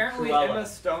recommend Apparently, Cruella? Emma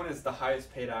Stone is the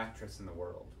highest paid actress in the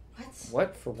world. What?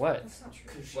 What for what? That's not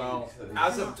true. Well,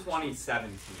 as of 2017.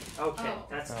 Okay, Oh.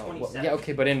 that's Oh, 27. well, yeah,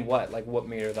 okay, but in what? Like, what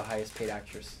made her the highest paid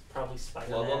actress? Probably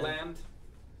Spider-Man. La La Land.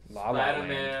 La La Land.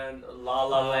 Spider-Man, La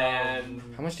La Land,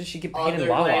 How much did she get paid in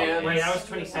La La Other Land? Wait, that was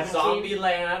 2017? Zombie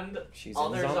Land. She's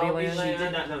Other in Zombie Zombieland. Land. She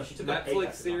did not know. She took a pay cut Netflix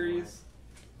for series.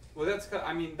 Well, that's.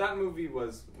 I mean, that movie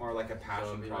was more like a passion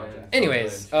Zombie project. Land.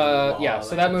 Anyways, La La yeah,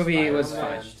 so that movie Spider-Man. was How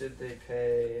fine. much did they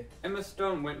pay? Emma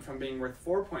Stone went from being worth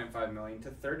 4.5 million to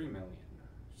 30 million.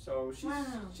 So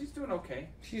she's doing okay.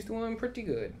 She's doing pretty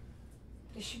good.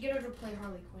 They should get her to play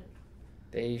Harley Quinn.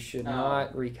 They should No.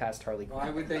 not recast Harley Why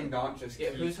Quinn. would they not just Yeah,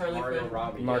 keep who's Harley Margot Quinn?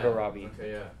 Robbie? Margot Robbie.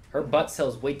 Okay, yeah. Her butt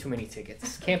sells way too many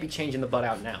tickets. Can't be changing the butt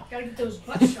out now. Gotta get those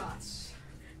butt shots.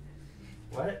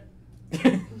 What?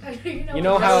 You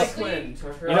know how- Quinn.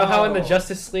 You know how in the Oh.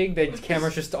 Justice League the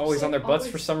camera's just always on their butts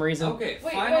for some reason? Okay,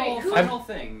 Wait, final wait, who- final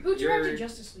thing. Who directed You're-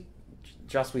 Justice League?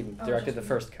 Joss Whedon Oh, directed Joss the Whedon.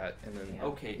 first cut, and then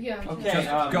Okay. Yeah. Okay,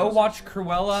 Just go watch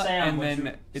Cruella, Sam, and would then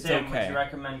you, it's Sam, okay. would you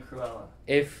recommend Cruella?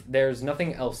 if there's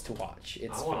nothing else to watch,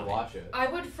 it's I want fine. to watch it. I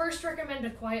would first recommend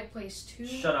A Quiet Place 2.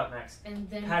 Shut up, Max. And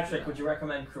then Patrick, would you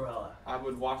recommend Cruella? I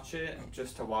would watch it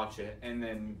just to watch it, and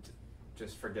then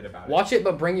just forget about it. Watch it,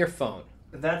 but bring your phone.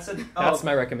 That's a. That's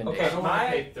my I recommendation. Okay. don't want to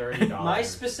My- pay $30. My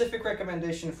specific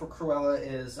recommendation for Cruella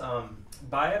is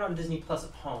buy it on Disney Plus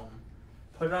at home,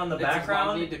 put it on the It does not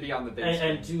background, need to be on the big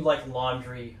and screen. do like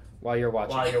laundry While you're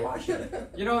watching. while you're watching it.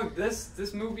 You know,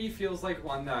 this movie feels like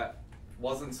one that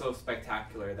wasn't so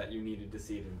spectacular that you needed to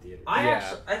see it in theaters.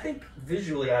 I think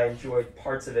visually I enjoyed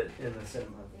parts of it in the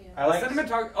cinema. Yeah. I like the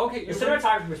cinematography. Okay, the you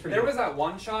cinematography was pretty there good. was that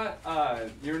one shot.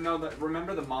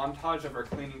 Remember the montage of her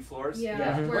cleaning floors? Yeah.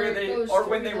 Yeah. Where Where it they goes or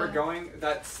when through they were the- going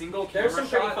that single There camera was some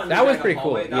pretty shot. fun- That was in the pretty cool,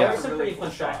 hallway, that yeah. There was were a some really pretty cool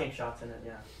fun shot. tracking shots in it,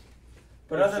 yeah.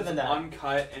 But It's other just than that,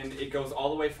 uncut, and it goes all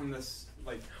the way from this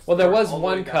like. Well, there was all the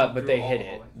way one down cut, but through they all hit the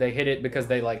it. way. They hit it because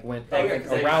they like went Okay, like,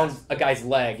 'cause they around passed- a guy's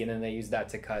leg, and then they used that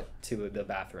to cut to the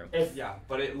bathroom. if Yeah,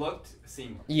 but it looked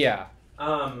seamless. Yeah,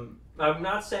 I'm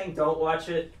not saying don't watch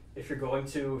it if you're going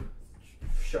to.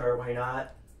 Sure, why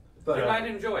not? But You might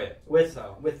enjoy it. with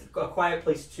So. A Quiet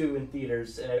Place 2 in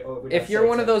theaters. If you're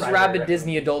one of those rabid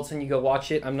Disney adults and you go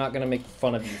watch it, I'm not gonna make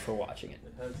fun of you for watching it.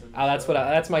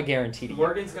 That's my guarantee to you.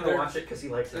 Morgan's gonna There- watch it because he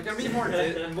likes There it. are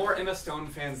gonna be more Emma Stone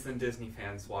fans than Disney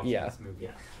fans watching Yeah. this movie.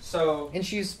 Yeah. So And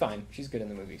she's fine. She's good in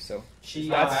the movie. So she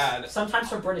Not bad. sometimes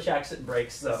her British accent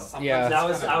breaks though. Sometimes Yeah. it's I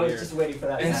was kinda weird. just waiting for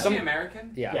that. to Is happen. she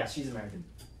American? yeah. Yeah, she's American.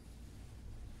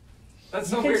 That's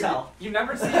You so can weird. tell. You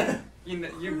never see.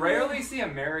 You rarely see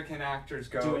American actors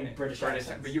go Doing in British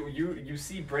accents. but you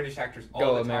see British actors all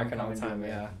Go the American time all the coming time. to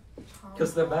Yeah.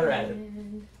 'Cause they're better at it.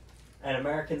 And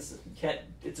Americans can't.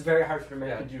 It's very hard for an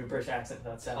American to do a British accent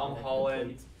without sounding. Tom like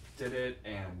Holland did it,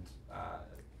 and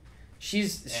She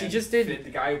and just did Finn, the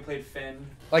guy who played Finn.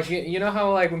 like you know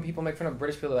how like when people make fun of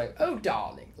British people, they're like, "Oh,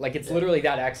 darling," like it's literally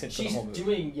that accent for the She's whole movie.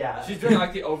 doing She's doing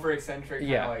like the over eccentric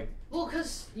Yeah. kind of like. Well,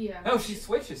 cause No, she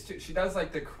switches too. She does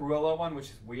like the Cruella one, which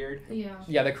is weird. yeah.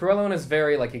 Yeah, the Cruella one is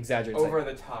very like exaggerated. It's Over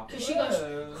the top. 'Cause she goes,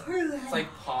 It's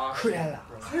like posh. Cruella.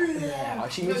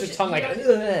 like, she moves No, her tongue like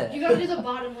you gotta do the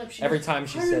bottom lip. She every goes, time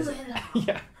she says it.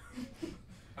 Yeah.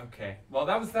 Okay. Well,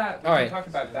 that was that. We All can right. talk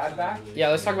about Bad Batch. Yeah,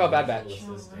 let's talk about Bad Batch.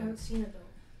 Oh, I haven't seen it though.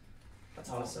 That's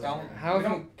awesome. Don't. How we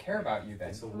have don't care about you then.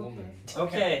 It's a woman.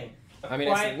 Okay. I mean,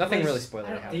 Quiet it's nothing Place- really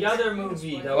spoiler. The other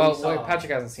movie though. Well, we saw.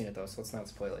 Patrick hasn't seen it though, so let's not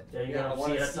spoil it. Yeah, you're Yeah, I gonna see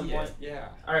want it to at some see point. it. Yeah.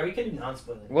 All right, we can do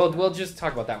non-spoiling. We'll just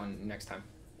talk about that one next time.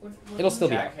 What It'll still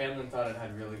be Jack Hanlon thought it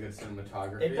had really good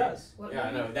cinematography. It does. What Yeah,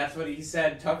 I movie? know. That's what he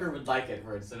said. Tucker would like it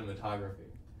for its cinematography.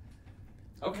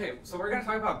 Okay, so we're gonna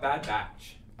talk about Bad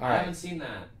Batch. All I right. haven't seen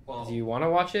that. Well, Do you want to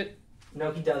watch it?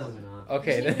 No, he probably doesn't. not.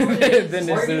 Okay, Is then he really? then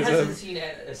Morgan this hasn't is seen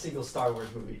a single Star Wars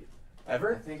movie. I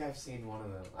Ever? think I've seen one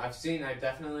of them. I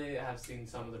definitely have seen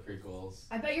some of the prequels.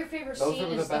 I bet your favorite Those scene are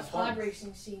the is the best pod ones.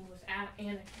 racing scene with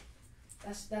Anakin.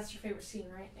 That's your favorite scene,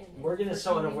 right? Morgan is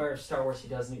so unaware of Star Wars he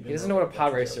doesn't even. he doesn't know what a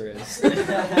pod racer is, or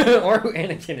who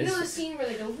Anakin You know the is. scene where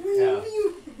they go. Yeah.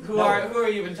 Who No. are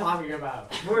you even talking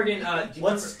about? Morgan, do you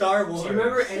What's Star Wars? Do you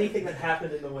remember anything that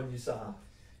happened in the one you saw?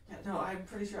 Yeah, no, I'm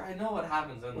pretty sure I know what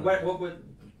happens in them. What?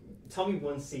 Tell me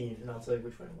one scene, and I'll tell you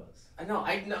which one it was. I know.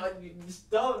 You just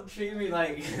don't treat me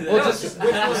like. Well, just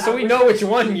so we know which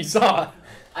one you saw.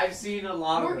 I've seen a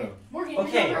lot of Morgan, them. Morgan,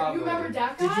 Okay. you remember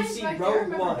that guy? Did you see right Rogue there?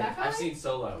 Remember One? that guy? I've seen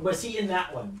Solo. Was he in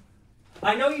that one?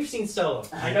 I know you've seen Solo.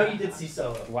 I know you did see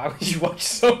Solo. Why would you watch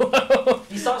Solo?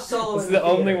 You saw Solo. It's in the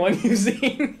only theater. one you've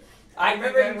seen. I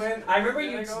remember. I went- I remember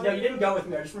did you. I go No, with you didn't you? go with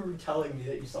me. I just remember you telling me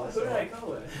that you saw Who Solo. did I go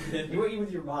with? You went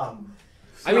with your mom.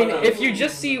 I mean, if you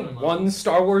just see one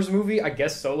Star Wars movie, I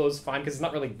guess Solo's fine because it's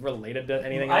not really related to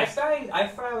anything I else.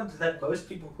 found that most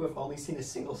people who have only seen a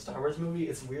single Star Wars movie,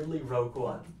 it's weirdly Rogue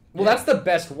One. Well, that's the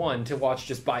best one to watch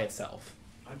just by itself.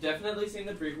 I've definitely seen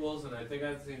the prequels, and I think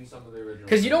I've seen some of the original.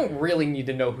 Because you don't really need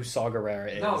to know who Saw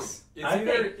Gerrera is. No, it's I either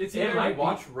think it's it either might you be-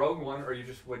 watch Rogue One or you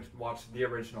just would watch the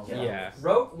original. Yeah.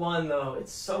 Rogue One though,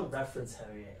 it's so reference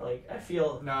heavy. Like I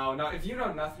feel No, if you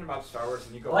know nothing about Star Wars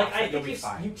and you go like watch I it, you'll think be you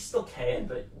fine. still can,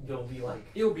 but you'll be like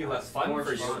It'll be less fun More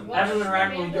for you. fun. Watch everyone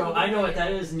around will go, Mandalorian. I know what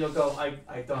that is, and you'll go,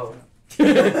 I don't.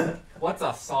 What's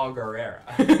a Saw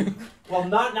Gerrera? Well,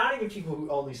 not even people who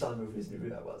only saw the movies knew who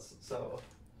that was. So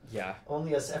Yeah.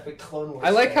 only us epic Clone Wars. I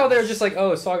like how they're fans. just like,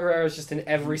 oh, Saw Gerrera is just in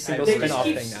every single They just spin-off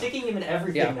keep thing now. sticking him in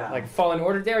everything Yeah, now. like Fallen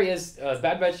Order, there he is.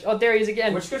 Bad Batch, oh, there he is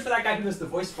again. Which is good for that guy who does the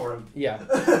voice for him. Yeah.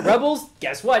 Rebels,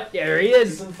 guess what? There he He's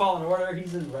is. in Fallen Order.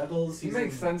 He's in Rebels. He He's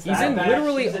makes in sense. He's Bad in Batch,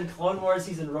 literally- He's in Clone Wars.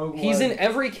 He's in Rogue One. He's in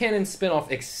every canon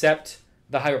spin-off except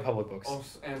the High Republic books. Oh,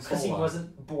 and because he Solo.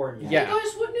 wasn't born yet. Yeah. Hey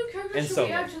guys, what new character And should Solo.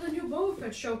 we add to the new Boba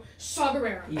Fett show? Saw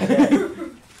Gerrera. He's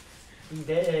dead. He's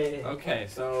dead. Okay,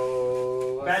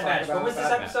 so Bad let's talk Batch. about What was this Bad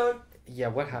Batch. episode? Yeah,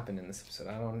 what happened in this episode?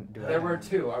 I don't do it. There were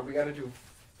two. We got to do.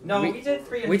 No, We- we did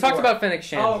 3 and We 4. talked about Fennec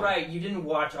Shand. Oh right, you didn't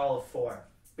watch all of 4,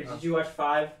 but did you watch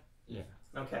 5? Yeah.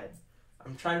 Okay,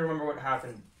 I'm trying to remember what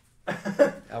happened.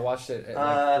 I watched it at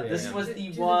like 3 this a.m. was Do the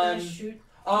the one guys shoot?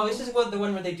 oh this is the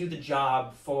one where they do the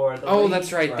job for the. Oh, lady.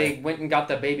 that's right. They went and got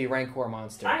the baby Rancor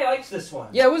monster. I liked this one.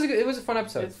 Yeah, it was a fun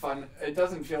episode. It's fun. It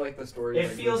doesn't feel like the story. It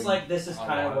feels like this is a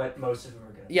kind of lot. what most of them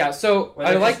are gonna. Yeah, so Where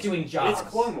I they're like just doing jobs. It's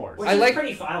Clone Wars. Which I is like-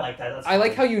 pretty fun. I like that. That's I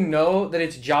like fun. how you know that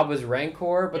it's Jabba's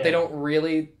Rancor, but they Yeah. don't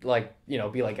really like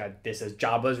be like this is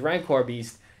Jabba's Rancor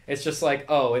beast. It's just like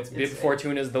it's Bib It's-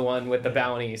 Fortuna's the one with the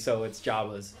bounty, so it's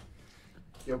Jabba's.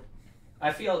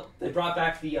 I feel they brought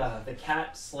back the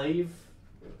cat slave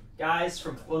guys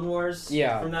from Clone Wars.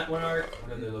 Yeah. From that one arc.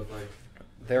 What do they look like?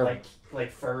 They're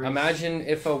like furries. imagine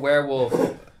if a werewolf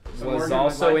So was Morgan would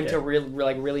also like into it.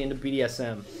 really into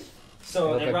BDSM.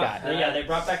 So They they look brought like they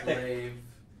brought back the Slave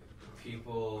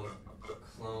people,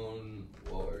 Clone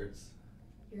Wars.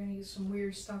 You're gonna get some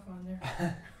weird stuff on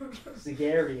there. Zagarian. Zagarian.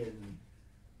 Zagarian. Zagarian. Zagarian. Zagarian. Zagarian. Zagarian. Zagarian. Zagarian. Zagarian. Zagarian. Zagarian. Zagarian. Zagarian.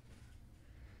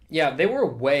 Yeah, they were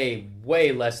way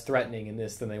less threatening in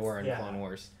this than they were in Yeah. Clone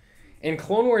Wars. In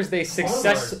Clone Wars, they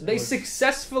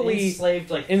successfully enslaved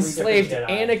like enslaved 3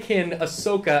 different Jedi. Anakin,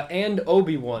 Ahsoka, and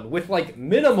Obi-Wan with like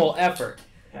minimal effort,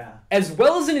 Yeah. as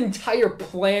well as an entire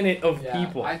planet of Yeah,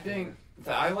 people. I think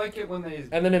that I like it when they.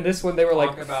 And then in this one, they were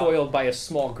like Talk about- foiled by a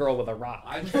small girl with a rock.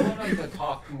 I just want them to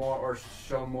talk more or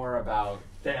show more about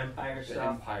The Empire the stuff.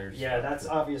 Empire. Yeah, that's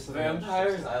obviously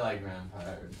Vampires? I like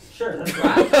vampires. Sure, that's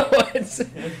right.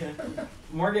 What?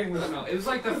 Morgan I was don't know. It was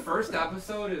like the first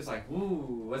episode. It was like,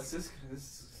 ooh, what's this?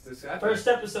 This epic. first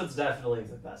episode's definitely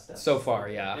the best episode. So far,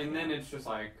 yeah. And then it's just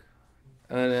like,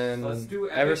 And Let's do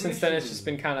then ever epic since then, it's mission. just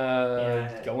been kind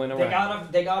of Yeah. going They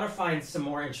around. gotta find some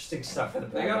more interesting stuff for the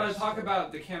they Bad gotta Batch. talk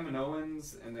about the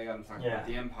Kaminoans and they gotta talk Yeah. about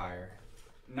the Empire.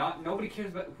 Nobody cares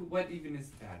about what even is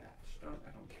the Bad Batch. I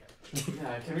don't care.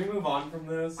 Yeah, can we move on from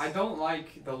this? I don't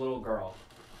like the little girl.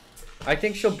 I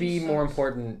think she'll be She more sucks.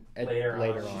 important Later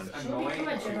later on. on. She's She'll annoying become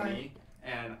a to Jedi. me,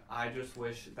 and I just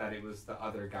wish that it was the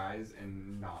other guys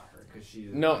and not her because she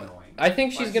is No, annoying. I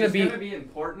think she's gonna be.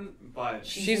 important, but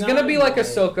She's not gonna be like annoying.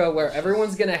 Ahsoka, where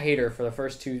everyone's gonna hate her for the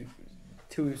first two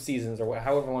seasons or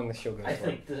however long the show goes I for.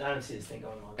 think I don't see this thing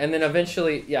going on. And then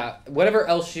eventually, yeah, whatever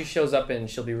else she shows up in,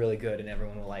 she'll be really good, and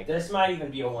everyone will like her. This might even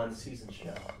be a 1-season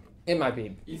show. It might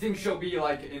be. you think she'll be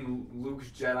like in Luke's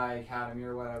Jedi Academy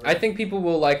or whatever? I think people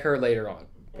will like her later on,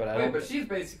 but I Wait, don't. but she's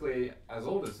basically as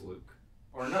old as Luke,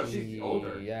 or no, she's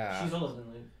older. Yeah. She's older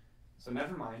than Luke. So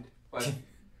never mind. But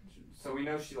so we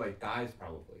know she like dies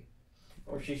probably.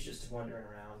 Or she's just wandering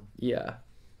around. Yeah.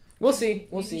 We'll see.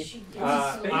 We'll Maybe see. she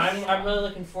gets Space- I'm really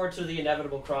looking forward to the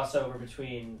inevitable crossover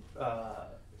between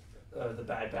the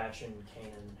Bad Batch and Kanan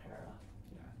and Hera.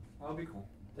 That'll be cool.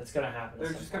 That's gonna happen.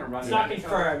 They're just gonna run. It's not into each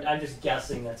confirmed. I'm just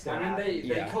guessing that's other. gonna I mean, happen.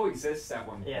 they Yeah. coexist at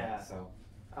one point. Yeah. So.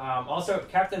 Also,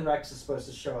 Captain Rex is supposed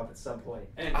to show up at some point.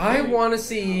 And I Cody- want to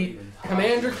see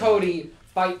Commander Cody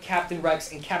fight Captain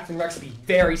Rex, and Captain Rex be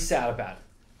very sad about it.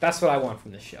 That's what I want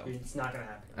from this show. It's not gonna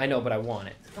happen. I know, but I want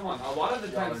it. Come on, a lot of the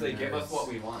times they give us nerds. what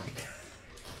we want.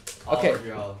 Okay. All of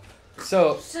y'all.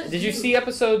 So, Says did you you. see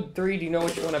episode 3? Do you know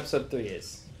which one episode 3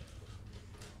 is?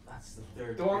 That's the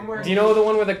third. The one where- Do you know the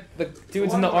one where the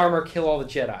dudes in the one where- armor kill all the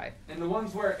Jedi? And the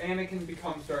ones where Anakin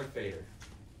becomes Darth Vader.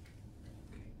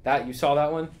 That you saw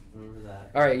that one? Remember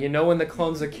that? All right, you know when the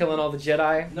clones are killing all the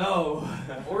Jedi? No.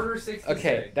 Order 66.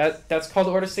 Okay, that's called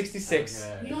Order 66.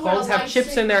 Okay. You know Clones what a have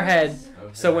chips in their lightsaber head. is?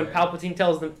 So when Okay. Palpatine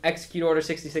tells them execute Order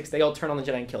 66, they all turn on the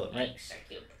Jedi and kill it, right?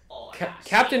 Execute all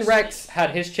Captain 66. Rex had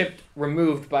his chip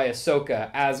removed by Ahsoka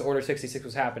as Order 66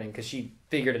 was happening because she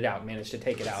figured it out and managed to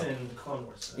take it It's out. in the Clone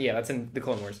Wars. Yeah, that's in the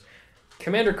Clone Wars.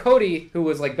 Commander Cody, who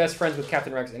was like best friends with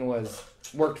Captain Rex and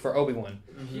worked for Obi-Wan,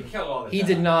 He killed all the he Jedi.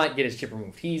 did not get his chip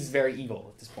removed. He's very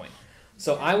evil at this point.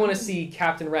 So I want to see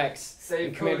Captain Rex Save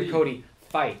and Commander Cody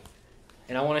fight,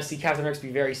 and I want to see Captain Rex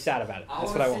be very sad about it. I That's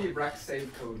want what I to want. see Rex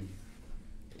save Cody.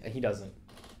 He doesn't,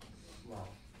 Wow.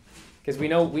 because we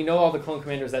know all the clone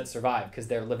commanders that survive because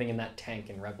they're living in that tank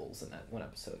in Rebels in that one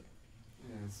episode,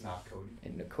 And it's not Cody.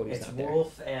 and Cody's It's not there.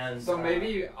 Wolf and So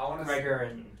maybe I want to see. Gregor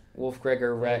and Wolf,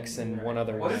 Gregor, Rex, and one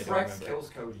other. What guy I if don't Rex remember. kills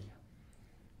Cody?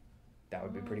 That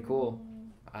would be pretty cool.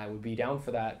 I would be down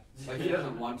for that. Like he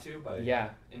doesn't want to, but Yeah,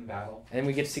 in battle, and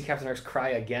we get to see Captain Rex cry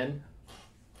again.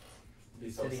 it'd be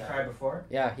so did he sad. cry before?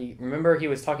 Yeah, he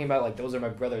was talking about like those are my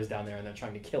brothers down there and they're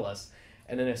trying to kill us,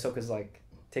 and then Ahsoka's like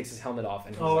takes his helmet off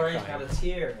and he's Oh, like right, crying. got a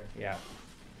tear. Yeah,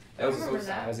 That was I so remember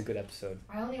sad. that was a good episode.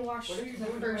 I only watched What are you the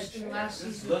doing to first my and chair? last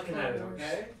Just season. looking of at it, Clone Wars.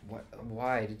 okay?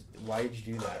 Why did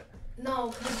you do that? No,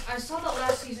 because I saw the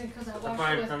last season because I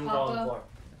watched it with Papa.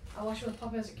 I watched it with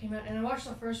Papa as it came out, and I watched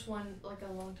the first one like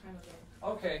a long time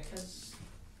ago. Okay, Because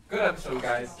good episode,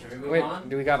 guys. Can we move Wait, on?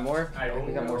 do we got more? I don't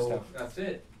we got more know. stuff. That's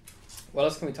it. What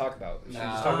else can we talk about? We should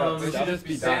Nah, just talk about we should stuff. just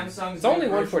be done. Samsung's It's only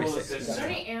new virtual 146. is there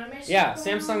assistant. any anime? Yeah, stuff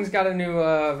going Samsung's on? got a new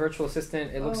virtual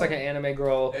assistant. It looks like an anime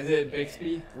girl. Is it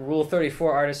Bixby? Rule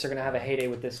 34 artists are gonna have a heyday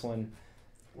with this one.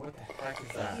 What the heck is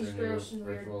That's that? He's their new gross and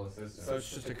weird. virtual assistant. So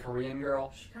it's just a Korean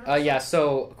girl. She kinda Yeah,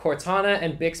 so Cortana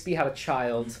and Bixby had a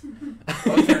child.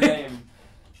 What's her name?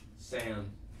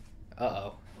 Sam.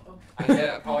 Uh-oh. I get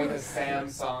it, probably the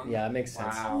Samsung. Yeah, that makes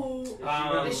sense. Wow.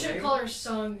 Um, They should call her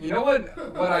Sung. You know what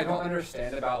I don't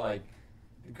understand about like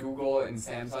Google and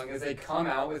Samsung is they come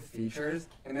out with features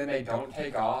and then they don't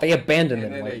take off. They abandon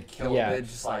and them. then they Like, kill yeah. they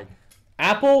just like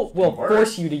Apple will Work.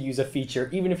 force you to use a feature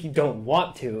even if you don't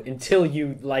want to until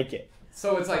you like it.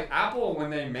 so it's like Apple when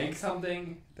they make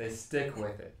something, they stick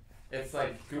with it. It's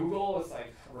like Google, it's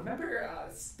like remember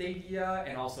Stadia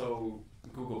and also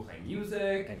Google Play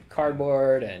Music And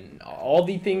cardboard and all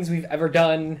the things we've ever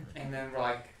done. and then we're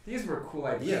like these were cool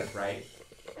ideas, right?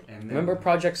 And then, Remember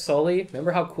Project Sully?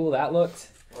 Remember how cool that looked?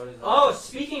 What is that? Oh,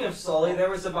 speaking of Sully, there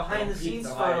was a behind the Don't keep scenes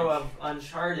the photo lights. of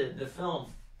Uncharted, the film.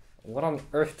 What on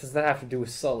earth does that have to do with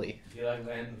Sully? Do you like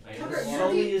Tucker, you're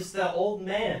Sully is the old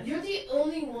man. You're the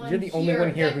only one. You're the only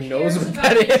one here that who knows cares what about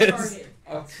that is. Uncharted.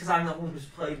 Because I'm the one who's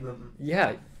played them.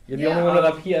 Yeah, you're the Yeah. only one with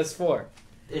a PS4.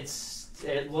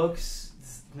 It looks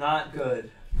not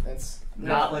good. That's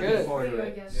Not looking good. forward to I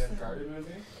it. guess. The Uncharted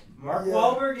movie? Mark Yeah.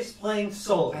 Wahlberg is playing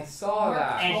Sully. I saw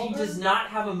that. And he does not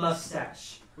have a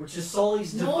mustache, which is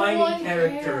Sully's No defining one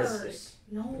characteristic. cares.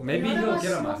 No, Maybe none of he'll us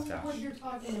get a know mustache. What you're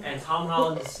talking about. And Tom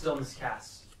Holland is still in this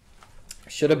cast.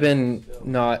 Should have been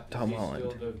not Is Tom he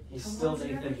Holland. Still the He's Tom still Holland's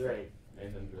Nathan everything. Drake.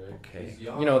 Nathan Drake? Okay. He's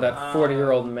young. You know, that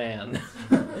 40-year-old man.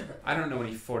 I don't know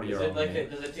any Is 40-year-old it like men.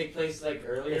 does it take place like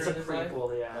earlier It's a in his life?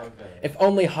 prequel, yeah. Okay. If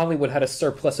only Hollywood had a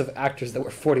surplus of actors that were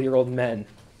 40-year-old men.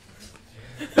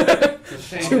 It's a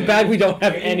shame. Too bad we don't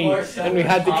have 80 any, more and we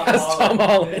had to Tom cast Tom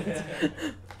Holland.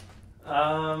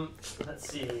 Let's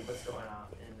see what's going on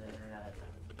in the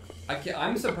internet.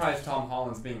 I'm surprised Tom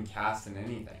Holland's being cast in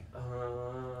anything.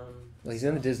 Well, he's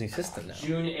in the Disney system now.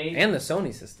 June 8th. And the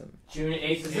Sony system. June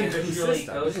 8th is He's in officially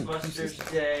system. He's in Ghostbusters system.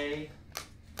 Day.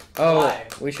 Oh, Why?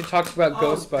 we should talk about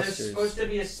There's Ghostbusters. supposed to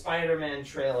be a Spider-Man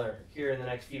trailer here in the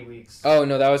next few weeks. Oh,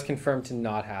 no, that was confirmed to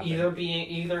not happen.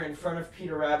 Either in front of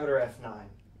Peter Rabbit or F9.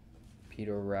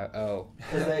 Oh.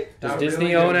 'Cause they, Does That Disney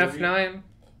really own good movie. F9?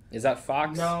 Is that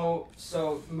Fox? No,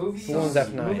 so movies. Who owns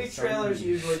F9? Movie trailers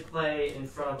usually play in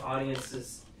front of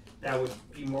audiences that would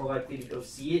be more likely to go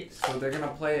see it. So they're gonna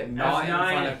play it not in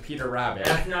F9. front of Peter Rabbit.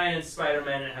 F9 and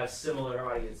Spider-Man have similar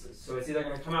audiences, so it's either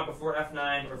going to come out before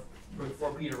F9 or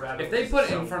before Peter Rabbit. If they put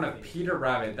it in So- front of Peter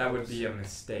Rabbit, that would be a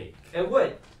mistake. It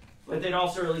would, but they'd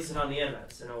also release it on the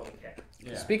internet, so no one would care.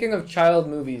 Yeah. Speaking of child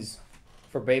movies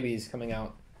for babies coming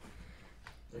out.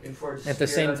 Looking forward to At the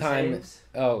Spirit same time- Untamed.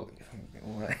 Oh.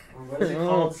 Or what is it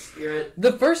called? Spirit.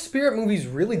 The first Spirit movie's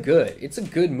really good. It's a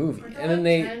good movie. Aren't there And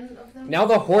then like they... 10 of them? Now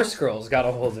the Horse Girls got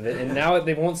a hold of it, and now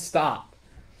they won't stop.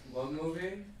 What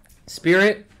movie?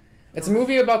 Spirit? It's a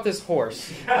movie about this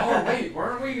horse. Oh wait,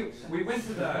 weren't we? We went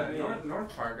to the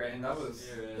North Park, right? And that was.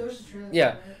 There was a trailer.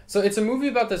 Yeah. for it. So it's a movie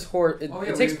about this horse. It, Oh, yeah,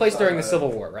 it takes we place saw during the that.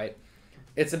 Civil War, right?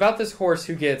 It's about this horse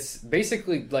who gets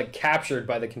basically like captured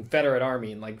by the Confederate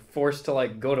army and like forced to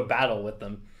like go to battle with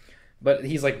them. But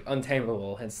he's like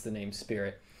untamable, hence the name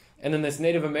Spirit. And then this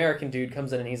Native American dude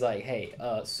comes in and he's like, "Hey,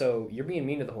 so you're being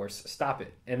mean to the horse. Stop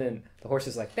it." And then the horse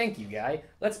is like, "Thank you, guy.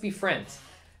 Let's be friends."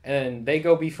 And they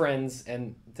go be friends.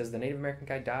 And does the Native American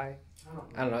guy die?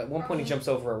 I don't know. At one point he jumps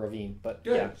over a ravine. But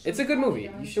Good. yeah, it's a good movie.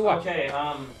 You should watch it.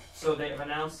 Okay, so they've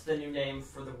announced the new name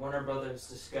for the Warner Brothers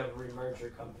Discovery merger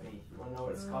company. You want to know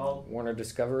what it's called? Warner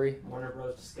Discovery. Warner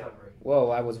Bros. Discovery. Whoa,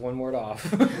 I was one word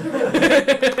off. I'm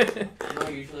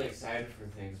not usually excited for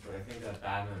things, but I think that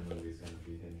Batman movie is going to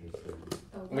be interesting.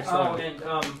 Which Oh, one? and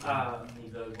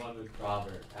The one with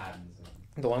Robert Pattinson.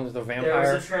 The one with the there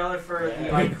vampire. was a trailer for the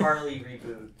Yeah. iCarly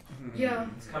reboot. Yeah.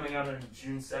 It's coming out on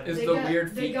June 7th. Is They the got-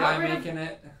 weird they feet got guy rid of- making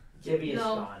it? Gibby is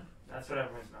No. gone. That's what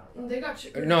everyone's mad about. They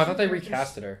got. No, I thought they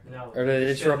recasted her. No. Or they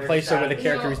just They're replaced her with a sad.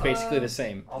 character who's No, basically uh, the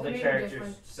same. All the They made it characters,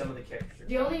 different. some of the characters.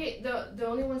 The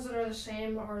only ones that are the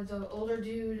same are the older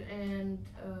dude and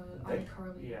Like,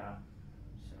 iCarly. Yeah.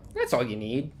 So. That's all you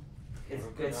need. It's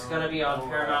No, gonna be on no,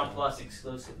 Paramount Plus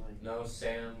exclusively. No,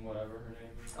 Sam, whatever her name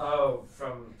is. Oh,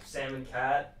 from Sam and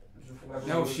Cat?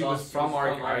 No, she was from our.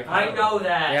 I know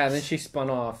that! Yeah, and then she spun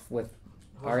off with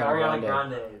Who's Ariana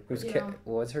Grande. who's Yeah.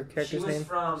 what was her She character's was name?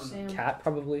 from. Sam. Cat,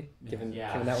 probably. Given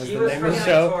Yeah. that was She the was name from of the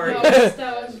show. Victoria. No,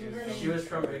 that was her name. She was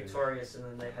from Victorious, and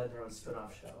then they had their own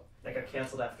spin-off show. They got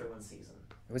canceled after one season.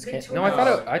 It was Victoria. no, I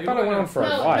thought it went on for a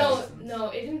while. No,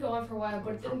 it didn't go on for a while,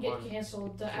 but it didn't get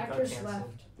canceled. The It got actors canceled. left.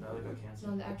 No, they got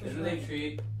canceled. No, the actors Didn't left. they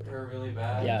treat her really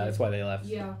bad? Yeah, that's why they left.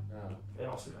 Yeah. No. They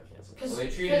also got canceled. Well, Cause, they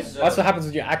treated cause That's what happens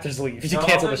when your actors leave. You No,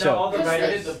 cancel all the no, all show. the Because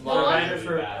writers, the the one- writers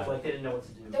were really bad. like they didn't know what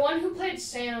to do. the one who played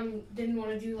Sam didn't want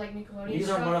to do like Nickelodeon Neither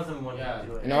stuff. one of them wanted Yeah. to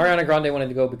do it. And Ariana Grande wanted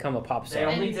to go become a pop They star.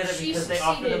 only and did it she because they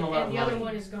offered them a lot of and the other money.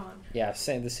 one is gone. Yeah,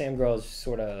 the Sam girl is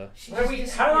sort of. She What are just we?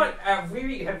 disappeared. How long?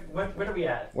 What are we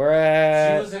at? We're She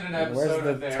at. was in an Where's episode the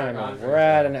of the timer? Aaron We're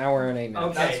at an hour and 8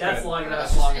 minutes. Okay, that's good. long Let's enough.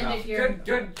 That's long end enough. it here.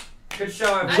 Good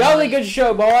show. Everybody. Jolly good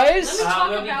show, boys. Let me talk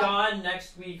We'll be about- gone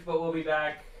next week, but we'll be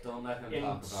back. Don't let him In-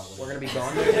 talk about what We're gonna be he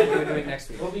gone. did. What are we doing next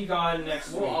week? We'll be gone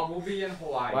next week. We'll be in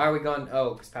Hawaii. Why are we gone?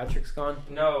 Oh, because Patrick's gone.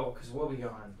 No, because we'll be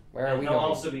gone. Where are And we he'll going?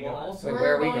 also be We'll gone. also- Wait, We're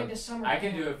where are we going going? to summer. I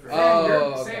can do it for Sam, Oh, you're,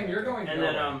 okay. Sam, you're going. And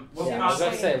then we'll Yeah, be I was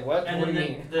gonna also- say what? And What do then you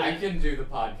mean? I can do the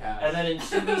podcast. and then in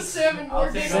 2 weeks. Sam and I'll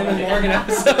Morgan. take Sam over. and Morgan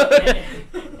episode.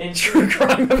 in True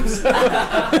crime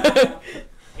episode.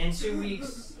 in 2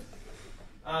 weeks,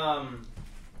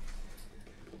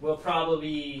 we'll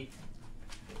probably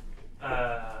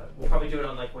do it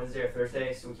on like Wednesday or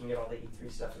Thursday, so we can get all the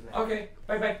E3 stuff in there. Okay.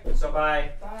 Bye bye. So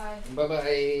bye. Bye. Bye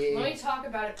bye. Let me talk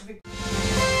about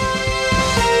it.